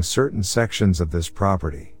scouting certain sections of this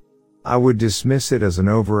property. I would dismiss it as an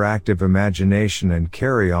overactive imagination and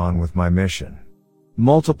carry on with my mission.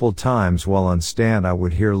 Multiple times while on stand I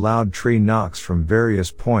would hear loud tree knocks from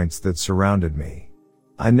various points that surrounded me.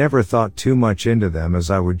 I never thought too much into them as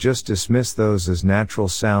I would just dismiss those as natural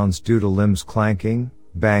sounds due to limbs clanking,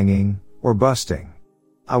 banging, or busting.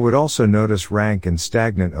 I would also notice rank and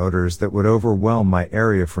stagnant odors that would overwhelm my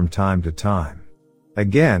area from time to time.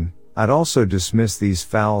 Again, I'd also dismiss these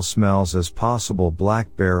foul smells as possible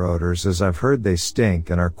black bear odors, as I've heard they stink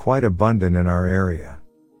and are quite abundant in our area.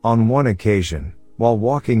 On one occasion, while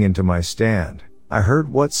walking into my stand, I heard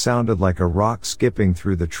what sounded like a rock skipping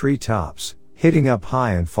through the treetops, hitting up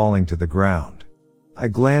high and falling to the ground. I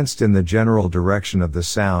glanced in the general direction of the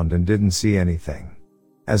sound and didn't see anything.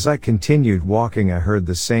 As I continued walking I heard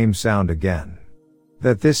the same sound again.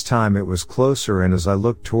 That this time it was closer, and as I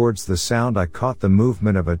looked towards the sound I caught the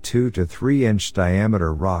movement of a 2 to 3 inch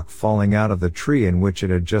diameter rock falling out of the tree in which it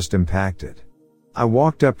had just impacted. I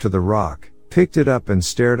walked up to the rock, picked it up and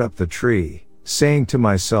stared up the tree, saying to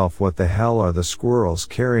myself, what the hell are the squirrels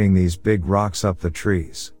carrying these big rocks up the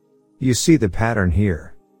trees? You see the pattern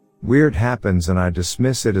here. Weird happens and I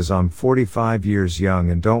dismiss it as I'm 45 years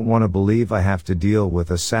young and don't want to believe I have to deal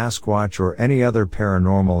with a Sasquatch or any other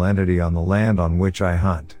paranormal entity on the land on which I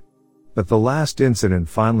hunt. But the last incident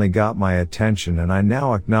finally got my attention and I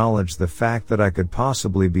now acknowledge the fact that I could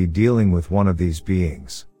possibly be dealing with one of these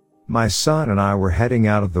beings. My son and I were heading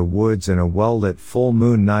out of the woods in a well-lit full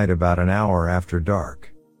moon night about an hour after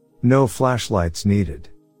dark. No flashlights needed.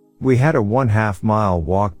 We had a 1/2 mile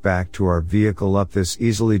walk back to our vehicle up this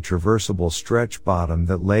easily traversable stretch bottom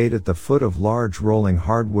that laid at the foot of large rolling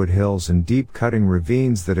hardwood hills and deep cutting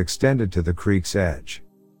ravines that extended to the creek's edge.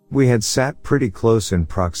 We had sat pretty close in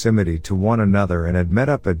proximity to one another and had met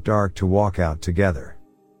up at dark to walk out together.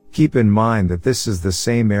 Keep in mind that this is the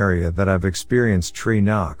same area that I've experienced tree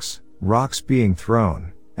knocks, rocks being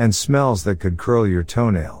thrown, and smells that could curl your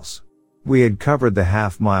toenails. We had covered the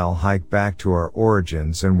 1/2 mile hike back to our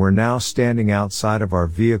origins and were now standing outside of our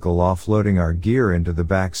vehicle offloading our gear into the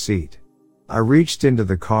back seat. I reached into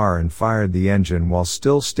the car and fired the engine while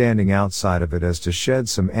still standing outside of it as to shed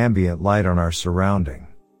some ambient light on our surrounding.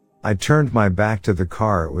 I turned my back to the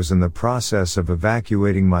car. It was in the process of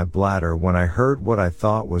evacuating my bladder when I heard what I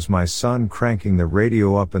thought was my son cranking the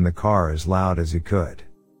radio up in the car as loud as he could.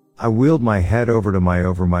 I wheeled my head over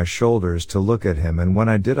my shoulders to look at him, and when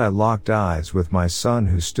I did I locked eyes with my son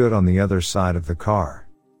who stood on the other side of the car.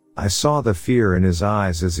 I saw the fear in his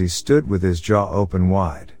eyes as he stood with his jaw open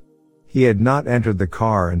wide. He had not entered the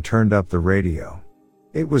car and turned up the radio.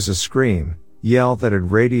 It was a scream, yell that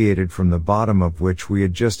had radiated from the bottom of which we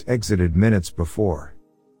had just exited minutes before.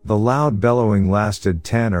 The loud bellowing lasted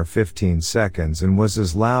 10 or 15 seconds and was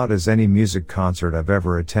as loud as any music concert I've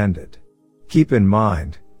ever attended. Keep in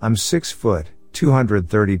mind, I'm 6 foot,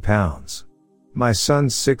 230 pounds. My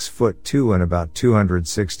son's 6'2" and about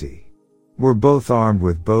 260. We're both armed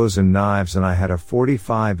with bows and knives, and I had a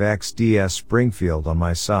 45 XDS Springfield on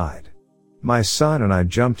my side. My son and I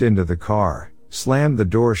jumped into the car, slammed the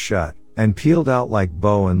door shut, and peeled out like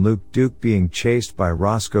Bo and Luke Duke being chased by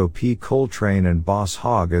Roscoe P. Coltrane and Boss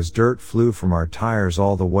Hogg as dirt flew from our tires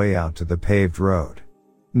all the way out to the paved road.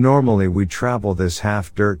 Normally we travel this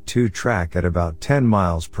half-dirt 2-track at about 10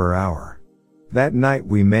 miles per hour. That night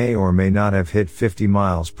we may or may not have hit 50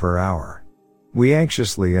 miles per hour. We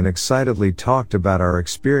anxiously and excitedly talked about our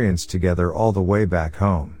experience together all the way back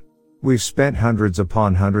home. We've spent hundreds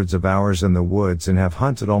upon hundreds of hours in the woods and have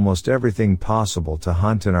hunted almost everything possible to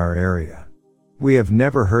hunt in our area. We have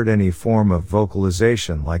never heard any form of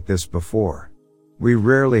vocalization like this before. We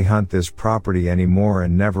rarely hunt this property anymore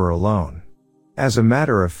and never alone. As a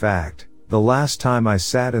matter of fact, the last time I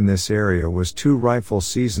sat in this area was 2 rifle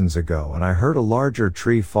seasons ago, and I heard a larger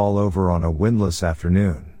tree fall over on a windless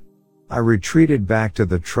afternoon. I retreated back to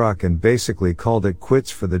the truck and basically called it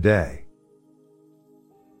quits for the day.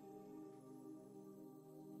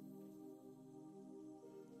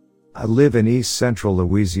 I live in East Central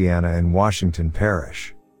Louisiana in Washington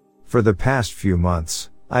Parish. For the past few months,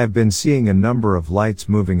 I have been seeing a number of lights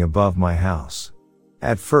moving above my house.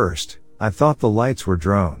 At first, I thought the lights were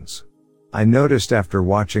drones. I noticed after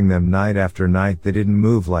watching them night after night they didn't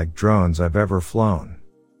move like drones I've ever flown.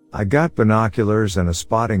 I got binoculars and a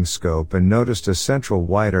spotting scope and noticed a central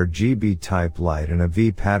white RGB type light and a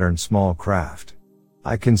V-pattern small craft.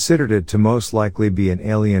 I considered it to most likely be an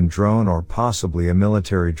alien drone or possibly a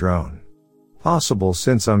military drone. Possible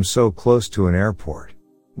since I'm so close to an airport.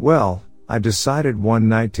 Well, I decided one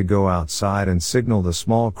night to go outside and signal the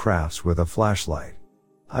small crafts with a flashlight.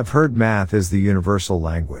 I've heard math is the universal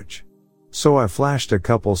language. So I flashed a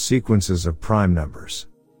couple sequences of prime numbers.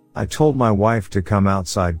 I told my wife to come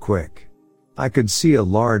outside quick. I could see a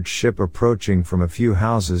large ship approaching from a few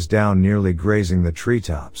houses down, nearly grazing the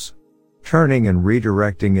treetops, turning and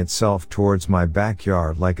redirecting itself towards my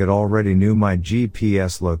backyard like it already knew my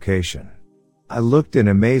GPS location. I looked in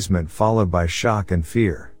amazement followed by shock and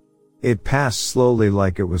fear. It passed slowly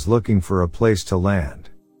like it was looking for a place to land.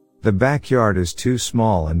 The backyard is too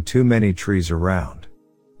small and too many trees around.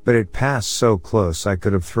 But it passed so close I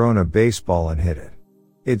could have thrown a baseball and hit it.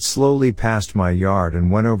 It slowly passed my yard and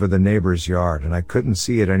went over the neighbor's yard, and I couldn't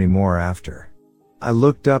see it anymore after. I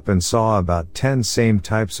looked up and saw about 10 same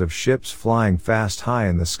types of ships flying fast high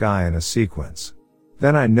in the sky in a sequence.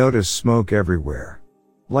 Then I noticed smoke everywhere.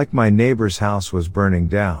 Like my neighbor's house was burning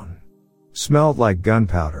down. Smelled like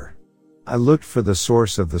gunpowder. I looked for the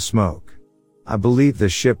source of the smoke. I believe the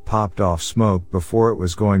ship popped off smoke before it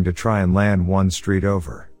was going to try and land one street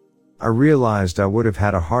over. I realized I would have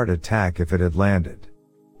had a heart attack if it had landed.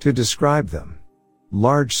 To describe them: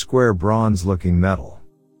 large square bronze-looking metal.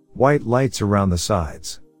 White lights around the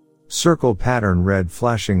sides. Circle pattern red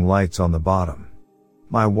flashing lights on the bottom.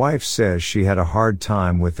 My wife says she had a hard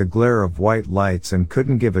time with the glare of white lights and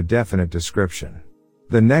couldn't give a definite description.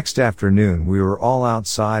 The next afternoon we were all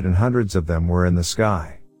outside and hundreds of them were in the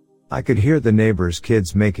sky. I could hear the neighbors'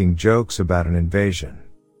 kids making jokes about an invasion.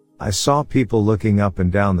 I saw people looking up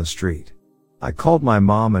and down the street. I called my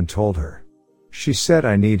mom and told her. She said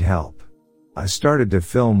I need help. I started to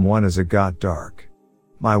film one as it got dark.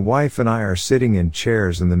 My wife and I are sitting in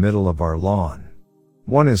chairs in the middle of our lawn.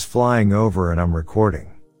 One is flying over and I'm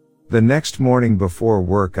recording. The next morning before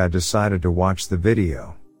work I decided to watch the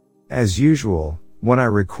video. As usual, when I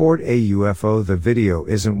record a UFO the video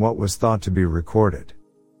isn't what was thought to be recorded.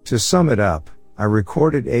 To sum it up, I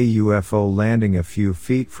recorded a UFO landing a few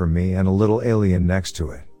feet from me and a little alien next to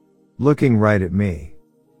it, looking right at me.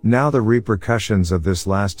 Now the repercussions of this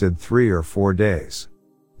lasted 3 or 4 days.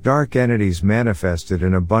 Dark entities manifested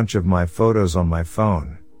in a bunch of my photos on my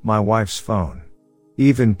phone, my wife's phone.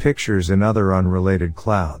 Even pictures in other unrelated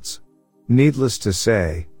clouds. Needless to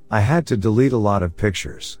say, I had to delete a lot of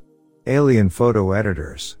pictures. Alien photo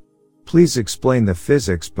editors. Please explain the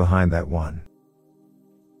physics behind that one.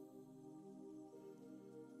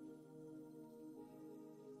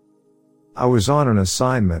 I was on an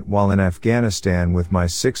assignment while in Afghanistan with my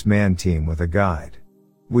 6-man team with a guide.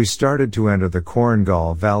 We started to enter the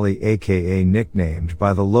Korengal Valley, aka nicknamed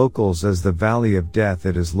by the locals as the Valley of Death.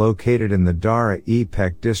 It is located in the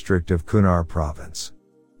Dara-e-Pek district of Kunar province.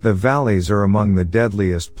 The valleys are among the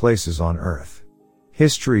deadliest places on earth.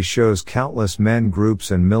 History shows countless men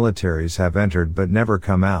groups and militaries have entered but never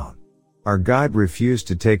come out. Our guide refused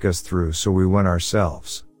to take us through, so we went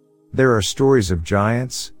ourselves. There are stories of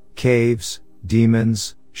giants, caves,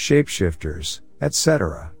 demons, shapeshifters,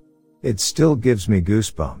 etc. It still gives me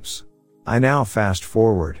goosebumps. I now fast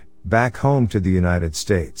forward, back home to the United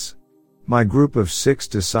States. My group of 6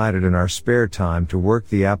 decided in our spare time to work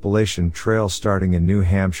the Appalachian Trail starting in New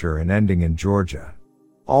Hampshire and ending in Georgia.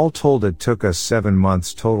 All told, it took us 7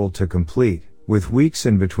 months total to complete, with weeks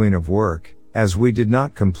in between of work, as we did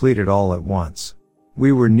not complete it all at once.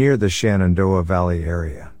 We were near the Shenandoah Valley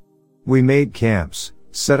area. We made camps,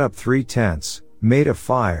 set up 3 tents, made a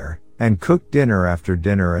fire, and cooked dinner after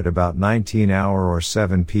dinner at about 19h or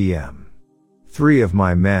 7 p.m. 3 of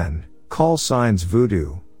my men, call signs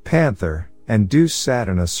Voodoo, Panther, and Deuce, sat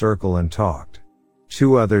in a circle and talked.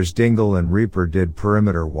 2 others, Dingle and Reaper, did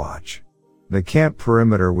perimeter watch. The camp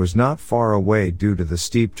perimeter was not far away due to the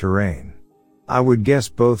steep terrain. I would guess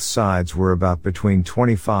both sides were about between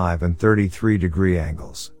 25 and 33 degree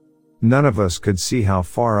angles. None of us could see how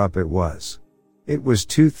far up it was. It was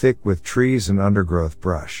too thick with trees and undergrowth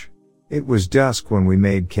brush. It was dusk when we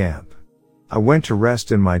made camp. I went to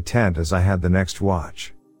rest in my tent as I had the next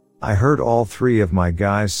watch. I heard all 3 of my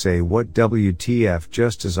guys say "what WTF"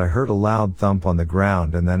 just as I heard a loud thump on the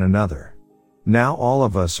ground and then another. Now all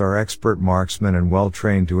of us are expert marksmen and well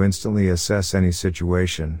trained to instantly assess any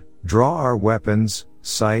situation, draw our weapons,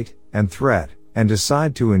 sight, and threat, and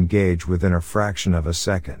decide to engage within a fraction of a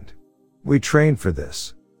second. We trained for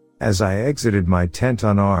this. As I exited my tent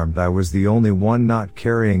unarmed, I was the only one not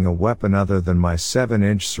carrying a weapon other than my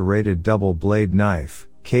 7-inch serrated double-blade knife,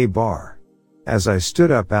 K-bar. As I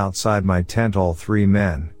stood up outside my tent, all 3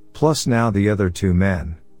 men, plus now the other 2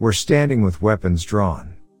 men, were standing with weapons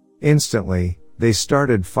drawn. Instantly, they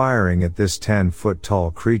started firing at this 10-foot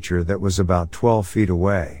tall creature that was about 12 feet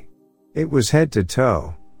away. It was head to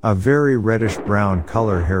toe, a very reddish-brown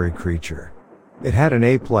color hairy creature. It had an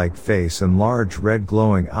ape-like face and large red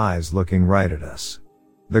glowing eyes looking right at us.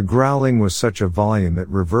 The growling was such a volume it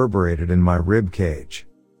reverberated in my rib cage.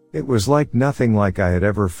 It was like nothing like I had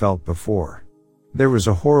ever felt before. There was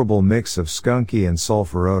a horrible mix of skunky and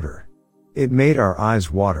sulfur odor. It made our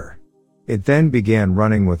eyes water. It then began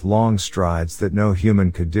running with long strides that no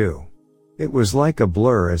human could do. It was like a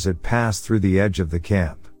blur as it passed through the edge of the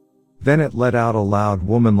camp. Then it let out a loud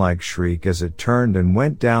woman-like shriek as it turned and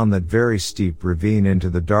went down that very steep ravine into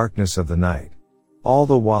the darkness of the night. All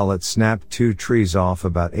the while it snapped 2 trees off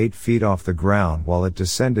about 8 feet off the ground while it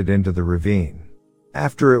descended into the ravine.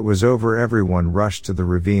 After it was over, everyone rushed to the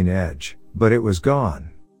ravine edge, but it was gone.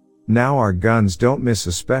 Now our guns don't miss,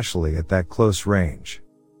 especially at that close range.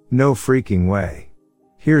 No freaking way.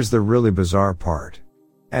 Here's the really bizarre part.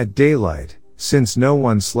 At daylight, since no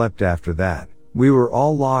one slept after that, we were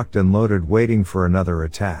all locked and loaded waiting for another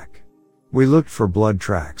attack. We looked for blood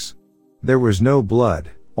tracks. There was no blood,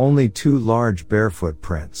 only 2 large barefoot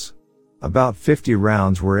prints. About 50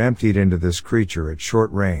 rounds were emptied into this creature at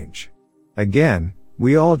short range. Again,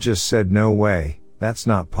 we all just said no way, that's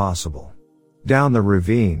not possible. Down the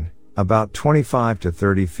ravine, about 25 to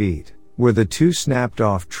 30 feet, were the 2 snapped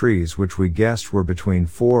off trees which we guessed were between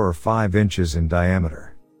 4 or 5 inches in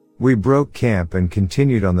diameter. We broke camp and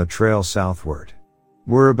continued on the trail southward.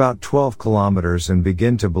 We're about 12 kilometers and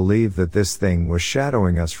begin to believe that this thing was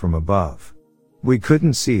shadowing us from above. We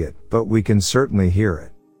couldn't see it, but we can certainly hear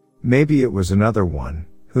it. Maybe it was another one,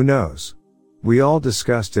 who knows? We all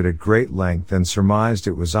discussed it at great length and surmised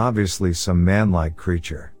it was obviously some man-like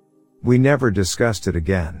creature. We never discussed it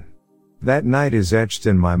again. That night is etched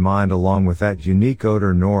in my mind along with that unique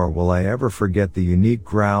odor, nor will I ever forget the unique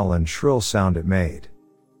growl and shrill sound it made.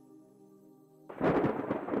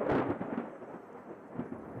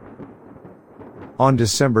 On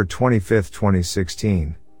December 25,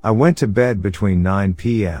 2016, I went to bed between 9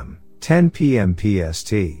 p.m., 10 p.m.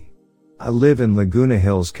 PST. I live in Laguna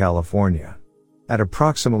Hills, California. At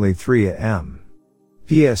approximately 3 a.m.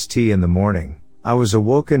 PST in the morning, I was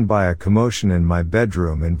awoken by a commotion in my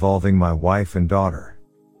bedroom involving my wife and daughter.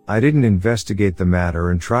 I didn't investigate the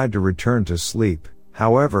matter and tried to return to sleep.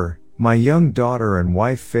 However, my young daughter and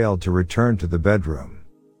wife failed to return to the bedroom.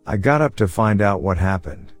 I got up to find out what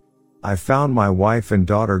happened. I found my wife and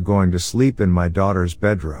daughter going to sleep in my daughter's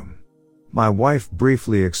bedroom. My wife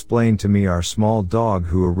briefly explained to me our small dog,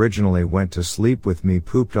 who originally went to sleep with me,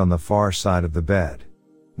 pooped on the far side of the bed.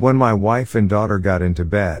 When my wife and daughter got into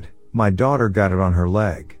bed, my daughter got it on her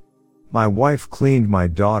leg. My wife cleaned my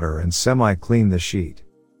daughter and semi-cleaned the sheet.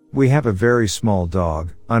 We have a very small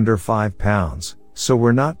dog, under 5 pounds, so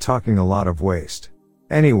we're not talking a lot of waste.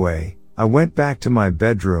 Anyway, I went back to my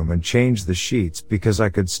bedroom and changed the sheets because I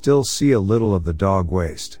could still see a little of the dog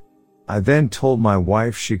waste. I then told my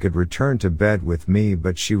wife she could return to bed with me,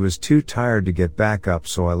 but she was too tired to get back up,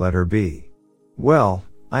 so I let her be. Well,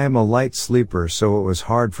 I am a light sleeper, so it was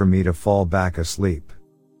hard for me to fall back asleep.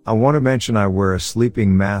 I want to mention I wear a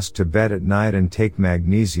sleeping mask to bed at night and take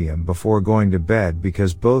magnesium before going to bed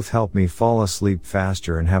because both help me fall asleep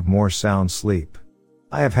faster and have more sound sleep.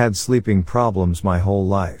 I have had sleeping problems my whole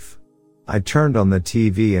life. I turned on the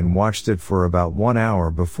TV and watched it for about 1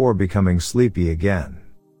 hour before becoming sleepy again.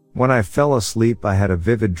 When I fell asleep, I had a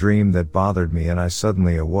vivid dream that bothered me and I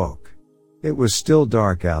suddenly awoke. It was still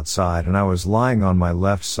dark outside and I was lying on my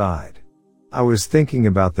left side. I was thinking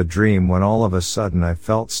about the dream when all of a sudden I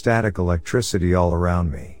felt static electricity all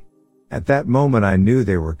around me. At that moment I knew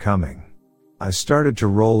they were coming. I started to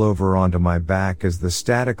roll over onto my back as the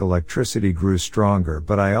static electricity grew stronger,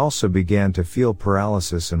 but I also began to feel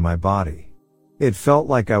paralysis in my body. It felt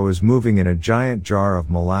like I was moving in a giant jar of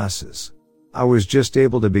molasses. I was just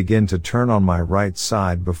able to begin to turn on my right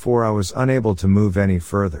side before I was unable to move any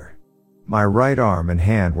further. My right arm and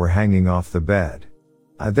hand were hanging off the bed.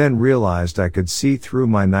 I then realized I could see through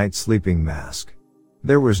my night sleeping mask.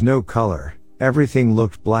 There was no color, everything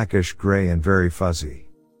looked blackish gray and very fuzzy.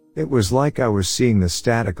 It was like I was seeing the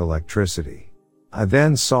static electricity. I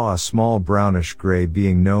then saw a small brownish gray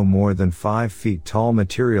being no more than 5 feet tall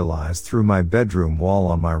materialize through my bedroom wall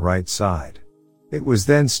on my right side. It was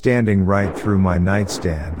then standing right through my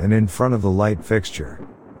nightstand and in front of the light fixture.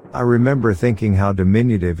 I remember thinking how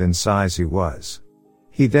diminutive in size he was.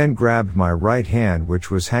 He then grabbed my right hand,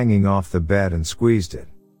 which was hanging off the bed, and squeezed it.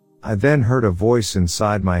 I then heard a voice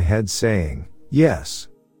inside my head saying, "Yes,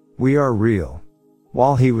 we are real."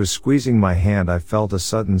 While he was squeezing my hand, I felt a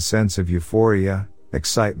sudden sense of euphoria,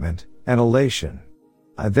 excitement, and elation.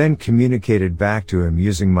 I then communicated back to him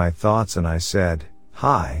using my thoughts and I said,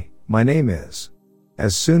 "Hi, my name is."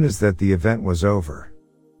 As soon as that the event was over,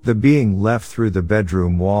 the being left through the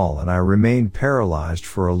bedroom wall and I remained paralyzed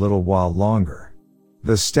for a little while longer.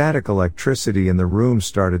 The static electricity in the room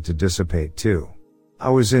started to dissipate too. I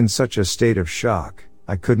was in such a state of shock,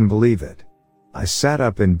 I couldn't believe it. I sat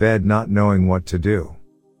up in bed not knowing what to do.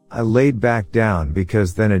 I laid back down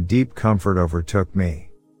because then a deep comfort overtook me.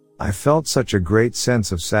 I felt such a great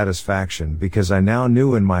sense of satisfaction because I now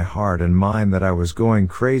knew in my heart and mind that I was going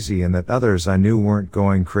crazy and that others I knew weren't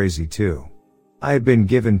going crazy too. I had been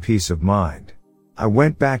given peace of mind. I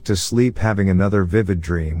went back to sleep having another vivid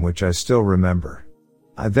dream which I still remember.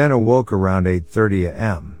 I then awoke around 8:30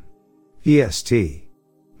 a.m. EST.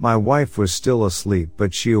 My wife was still asleep,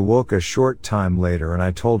 but she awoke a short time later and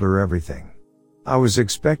I told her everything. I was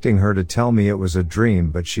expecting her to tell me it was a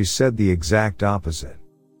dream, but she said the exact opposite.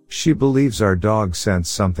 She believes our dog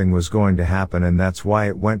sensed something was going to happen and that's why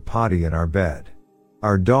it went potty in our bed.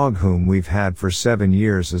 Our dog, whom we've had for 7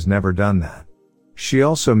 years, has never done that. She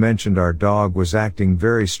also mentioned our dog was acting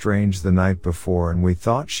very strange the night before and we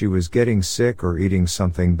thought she was getting sick or eating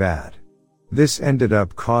something bad. This ended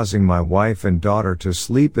up causing my wife and daughter to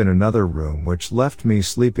sleep in another room, which left me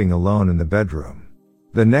sleeping alone in the bedroom.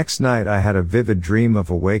 The next night I had a vivid dream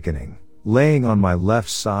of awakening, laying on my left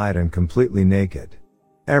side and completely naked.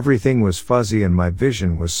 Everything was fuzzy and my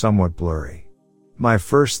vision was somewhat blurry. My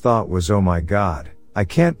first thought was, oh my God, I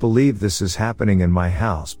can't believe this is happening in my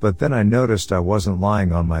house, but then I noticed I wasn't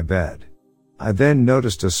lying on my bed. I then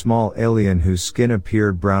noticed a small alien whose skin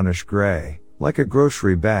appeared brownish gray, like a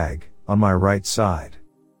grocery bag, on my right side.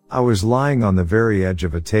 I was lying on the very edge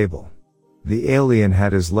of a table. The alien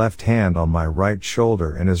had his left hand on my right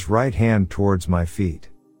shoulder and his right hand towards my feet.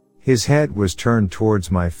 His head was turned towards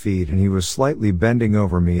my feet and he was slightly bending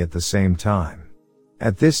over me at the same time.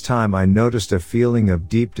 At this time I noticed a feeling of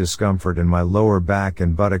deep discomfort in my lower back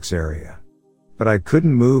and buttocks area. But I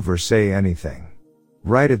couldn't move or say anything.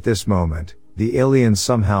 Right at this moment, the alien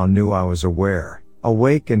somehow knew I was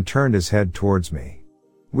awake and turned his head towards me.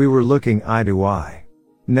 We were looking eye to eye.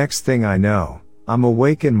 Next thing I know, I'm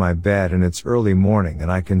awake in my bed and it's early morning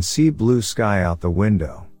and I can see blue sky out the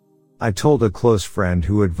window. I told a close friend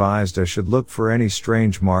who advised I should look for any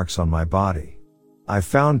strange marks on my body. I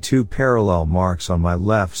found 2 parallel marks on my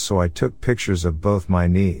left, so I took pictures of both my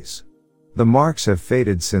knees. The marks have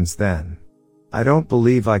faded since then. I don't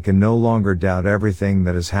believe I can no longer doubt everything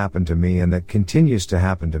that has happened to me and that continues to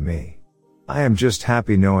happen to me. I am just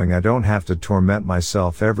happy knowing I don't have to torment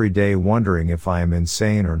myself every day wondering if I am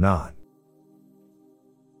insane or not.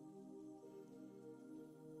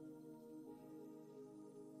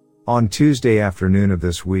 On Tuesday afternoon of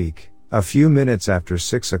this week, a few minutes after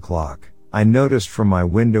 6 o'clock, I noticed from my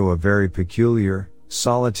window a very peculiar,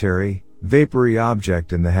 solitary, vapory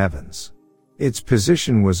object in the heavens. Its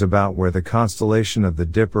position was about where the constellation of the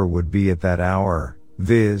Dipper would be at that hour,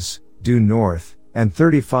 viz., due north, and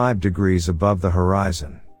 35 degrees above the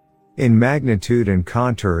horizon. In magnitude and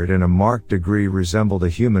contour it in a marked degree resembled a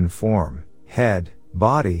human form, head,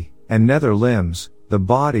 body, and nether limbs, the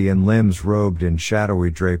body and limbs robed in shadowy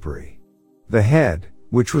drapery. The head,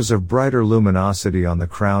 which was of brighter luminosity on the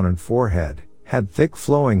crown and forehead, had thick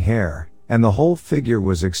flowing hair, and the whole figure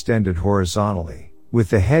was extended horizontally, with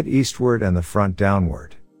the head eastward and the front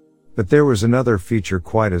downward. But there was another feature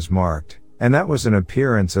quite as marked, and that was an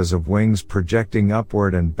appearance as of wings projecting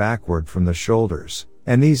upward and backward from the shoulders,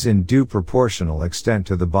 and these in due proportional extent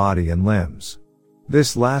to the body and limbs.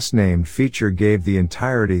 This last named feature gave the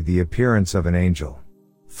entirety the appearance of an angel.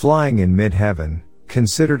 Flying in mid-heaven,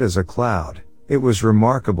 considered as a cloud, it was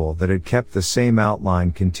remarkable that it kept the same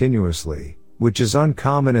outline continuously, which is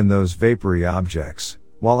uncommon in those vapory objects,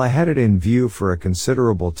 while I had it in view for a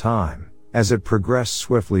considerable time, as it progressed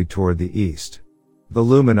swiftly toward the east. The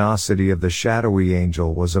luminosity of the shadowy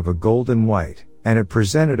angel was of a golden white, and it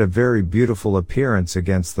presented a very beautiful appearance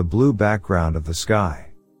against the blue background of the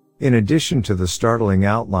sky. In addition to the startling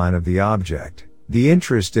outline of the object, the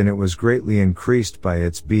interest in it was greatly increased by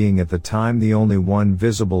its being at the time the only one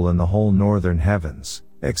visible in the whole northern heavens,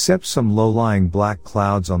 except some low-lying black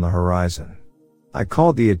clouds on the horizon. I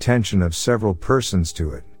called the attention of several persons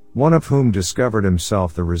to it, one of whom discovered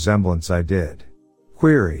himself the resemblance I did.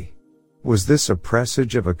 Query: was this a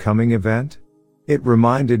presage of a coming event? It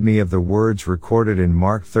reminded me of the words recorded in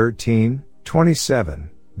Mark 13:27,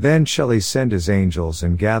 "Then shall he send his angels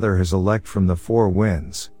and gather his elect from the four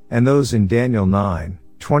winds," and those in Daniel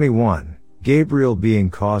 9:21, "Gabriel being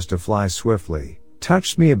caused to fly swiftly,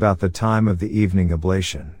 touched me about the time of the evening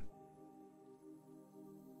oblation."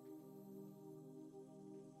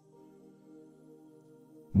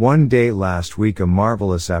 One day last week a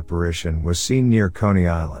marvelous apparition was seen near Coney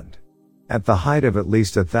Island. At the height of at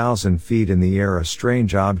least 1,000 feet in the air, a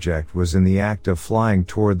strange object was in the act of flying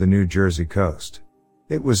toward the New Jersey coast.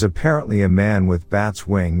 It was apparently a man with bat's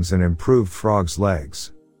wings and improved frog's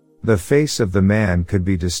legs. The face of the man could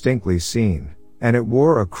be distinctly seen, and it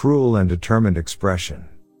wore a cruel and determined expression.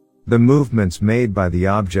 The movements made by the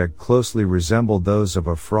object closely resembled those of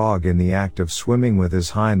a frog in the act of swimming with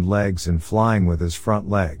his hind legs and flying with his front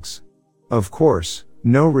legs. Of course,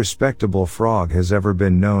 no respectable frog has ever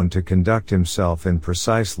been known to conduct himself in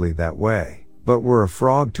precisely that way, but were a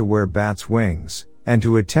frog to wear bat's wings, and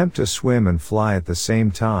to attempt to swim and fly at the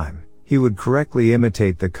same time, he would correctly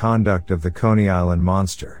imitate the conduct of the Coney Island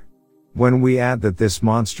monster. When we add that this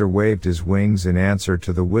monster waved his wings in answer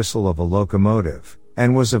to the whistle of a locomotive,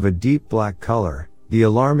 and was of a deep black color, the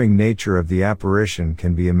alarming nature of the apparition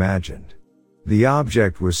can be imagined. The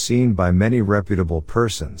object was seen by many reputable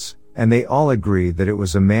persons, and they all agreed that it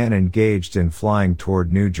was a man engaged in flying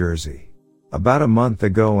toward New Jersey. About a month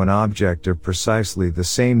ago an object of precisely the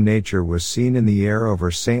same nature was seen in the air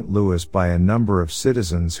over St. Louis by a number of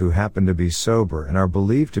citizens who happen to be sober and are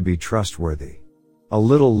believed to be trustworthy. A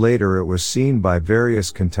little later it was seen by various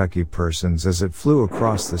Kentucky persons as it flew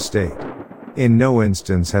across the state. In no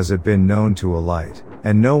instance has it been known to alight,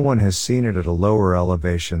 and no one has seen it at a lower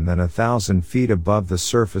elevation than 1,000 feet above the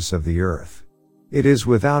surface of the earth. It is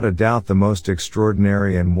without a doubt the most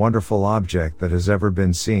extraordinary and wonderful object that has ever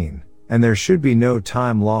been seen, and there should be no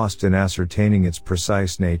time lost in ascertaining its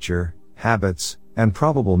precise nature, habits, and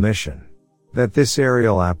probable mission. That this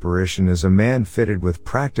aerial apparition is a man fitted with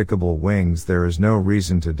practicable wings there is no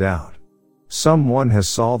reason to doubt. Someone has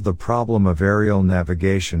solved the problem of aerial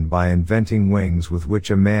navigation by inventing wings with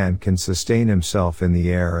which a man can sustain himself in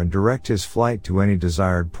the air and direct his flight to any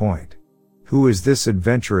desired point. Who is this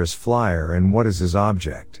adventurous flyer and what is his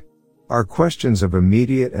object? Are questions of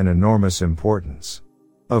immediate and enormous importance.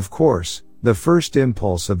 Of course, the first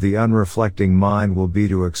impulse of the unreflecting mind will be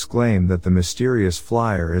to exclaim that the mysterious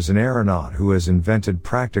flyer is an aeronaut who has invented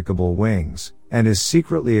practicable wings, and is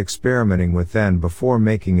secretly experimenting with them before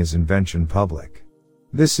making his invention public.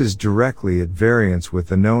 This is directly at variance with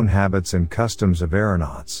the known habits and customs of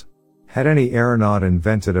aeronauts. Had any aeronaut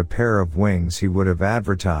invented a pair of wings, he would have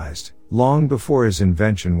advertised, long before his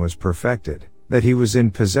invention was perfected, that he was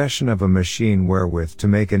in possession of a machine wherewith to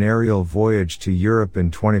make an aerial voyage to Europe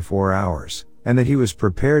in 24 hours, and that he was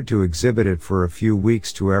prepared to exhibit it for a few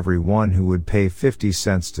weeks to every one who would pay 50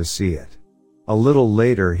 cents to see it. A little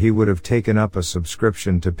later he would have taken up a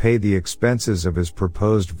subscription to pay the expenses of his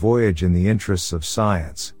proposed voyage in the interests of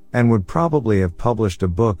science, and would probably have published a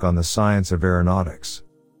book on the science of aeronautics.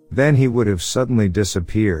 Then he would have suddenly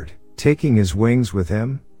disappeared, taking his wings with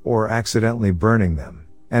him, or accidentally burning them,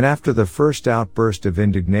 and after the first outburst of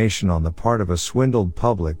indignation on the part of a swindled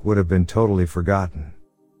public would have been totally forgotten.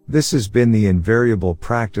 This has been the invariable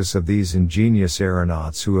practice of these ingenious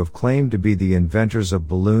aeronauts who have claimed to be the inventors of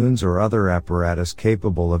balloons or other apparatus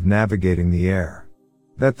capable of navigating the air.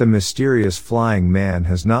 That the mysterious flying man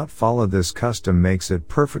has not followed this custom makes it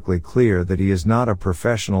perfectly clear that he is not a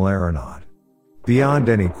professional aeronaut. Beyond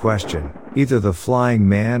any question, either the flying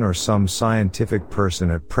man or some scientific person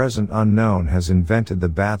at present unknown has invented the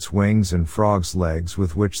bat's wings and frog's legs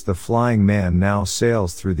with which the flying man now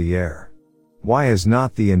sails through the air. Why has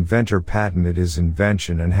not the inventor patented his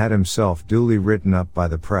invention and had himself duly written up by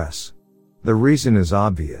the press? The reason is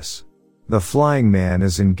obvious. The flying man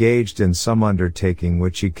is engaged in some undertaking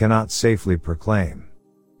which he cannot safely proclaim.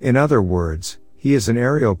 In other words, he is an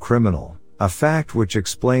aerial criminal, a fact which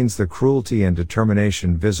explains the cruelty and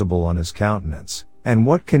determination visible on his countenance, and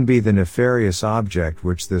what can be the nefarious object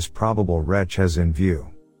which this probable wretch has in view.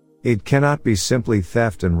 It cannot be simply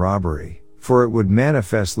theft and robbery, for it would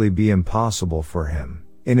manifestly be impossible for him,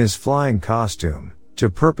 in his flying costume, to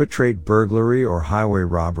perpetrate burglary or highway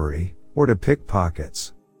robbery, or to pick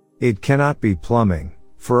pockets. It cannot be plumbing,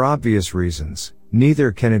 for obvious reasons,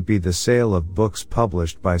 neither can it be the sale of books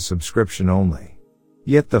published by subscription only.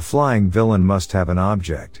 Yet the flying villain must have an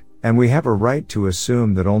object, and we have a right to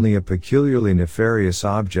assume that only a peculiarly nefarious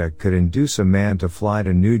object could induce a man to fly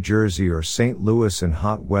to New Jersey or St. Louis in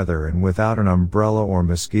hot weather and without an umbrella or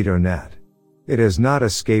mosquito net. It has not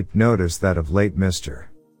escaped notice that of late Mr.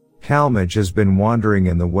 Talmage has been wandering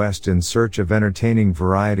in the West in search of entertaining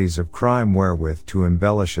varieties of crime wherewith to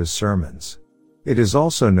embellish his sermons. It is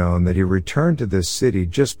also known that he returned to this city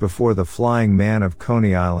just before the flying man of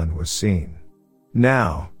Coney Island was seen.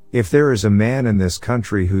 Now, if there is a man in this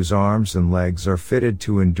country whose arms and legs are fitted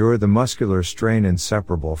to endure the muscular strain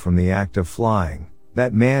inseparable from the act of flying,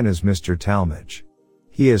 that man is Mr. Talmage.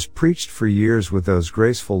 He has preached for years with those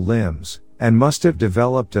graceful limbs, and must have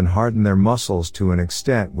developed and hardened their muscles to an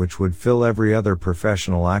extent which would fill every other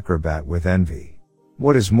professional acrobat with envy.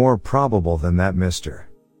 What is more probable than that Mr.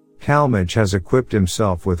 Talmage has equipped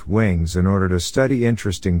himself with wings in order to study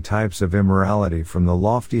interesting types of immorality from the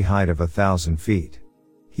lofty height of 1,000 feet.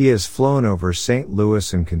 He has flown over St.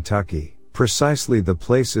 Louis and Kentucky, precisely the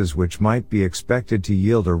places which might be expected to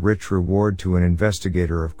yield a rich reward to an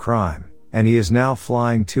investigator of crime, and he is now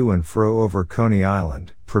flying to and fro over Coney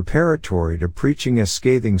Island, preparatory to preaching a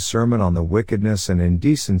scathing sermon on the wickedness and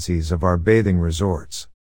indecencies of our bathing resorts.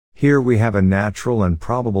 Here we have a natural and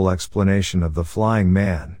probable explanation of the flying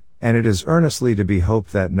man, and it is earnestly to be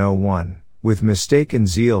hoped that no one, with mistaken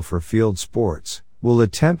zeal for field sports, will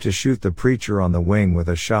attempt to shoot the preacher on the wing with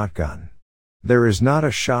a shotgun. There is not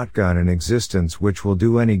a shotgun in existence which will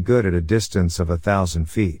do any good at a distance of 1,000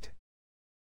 feet.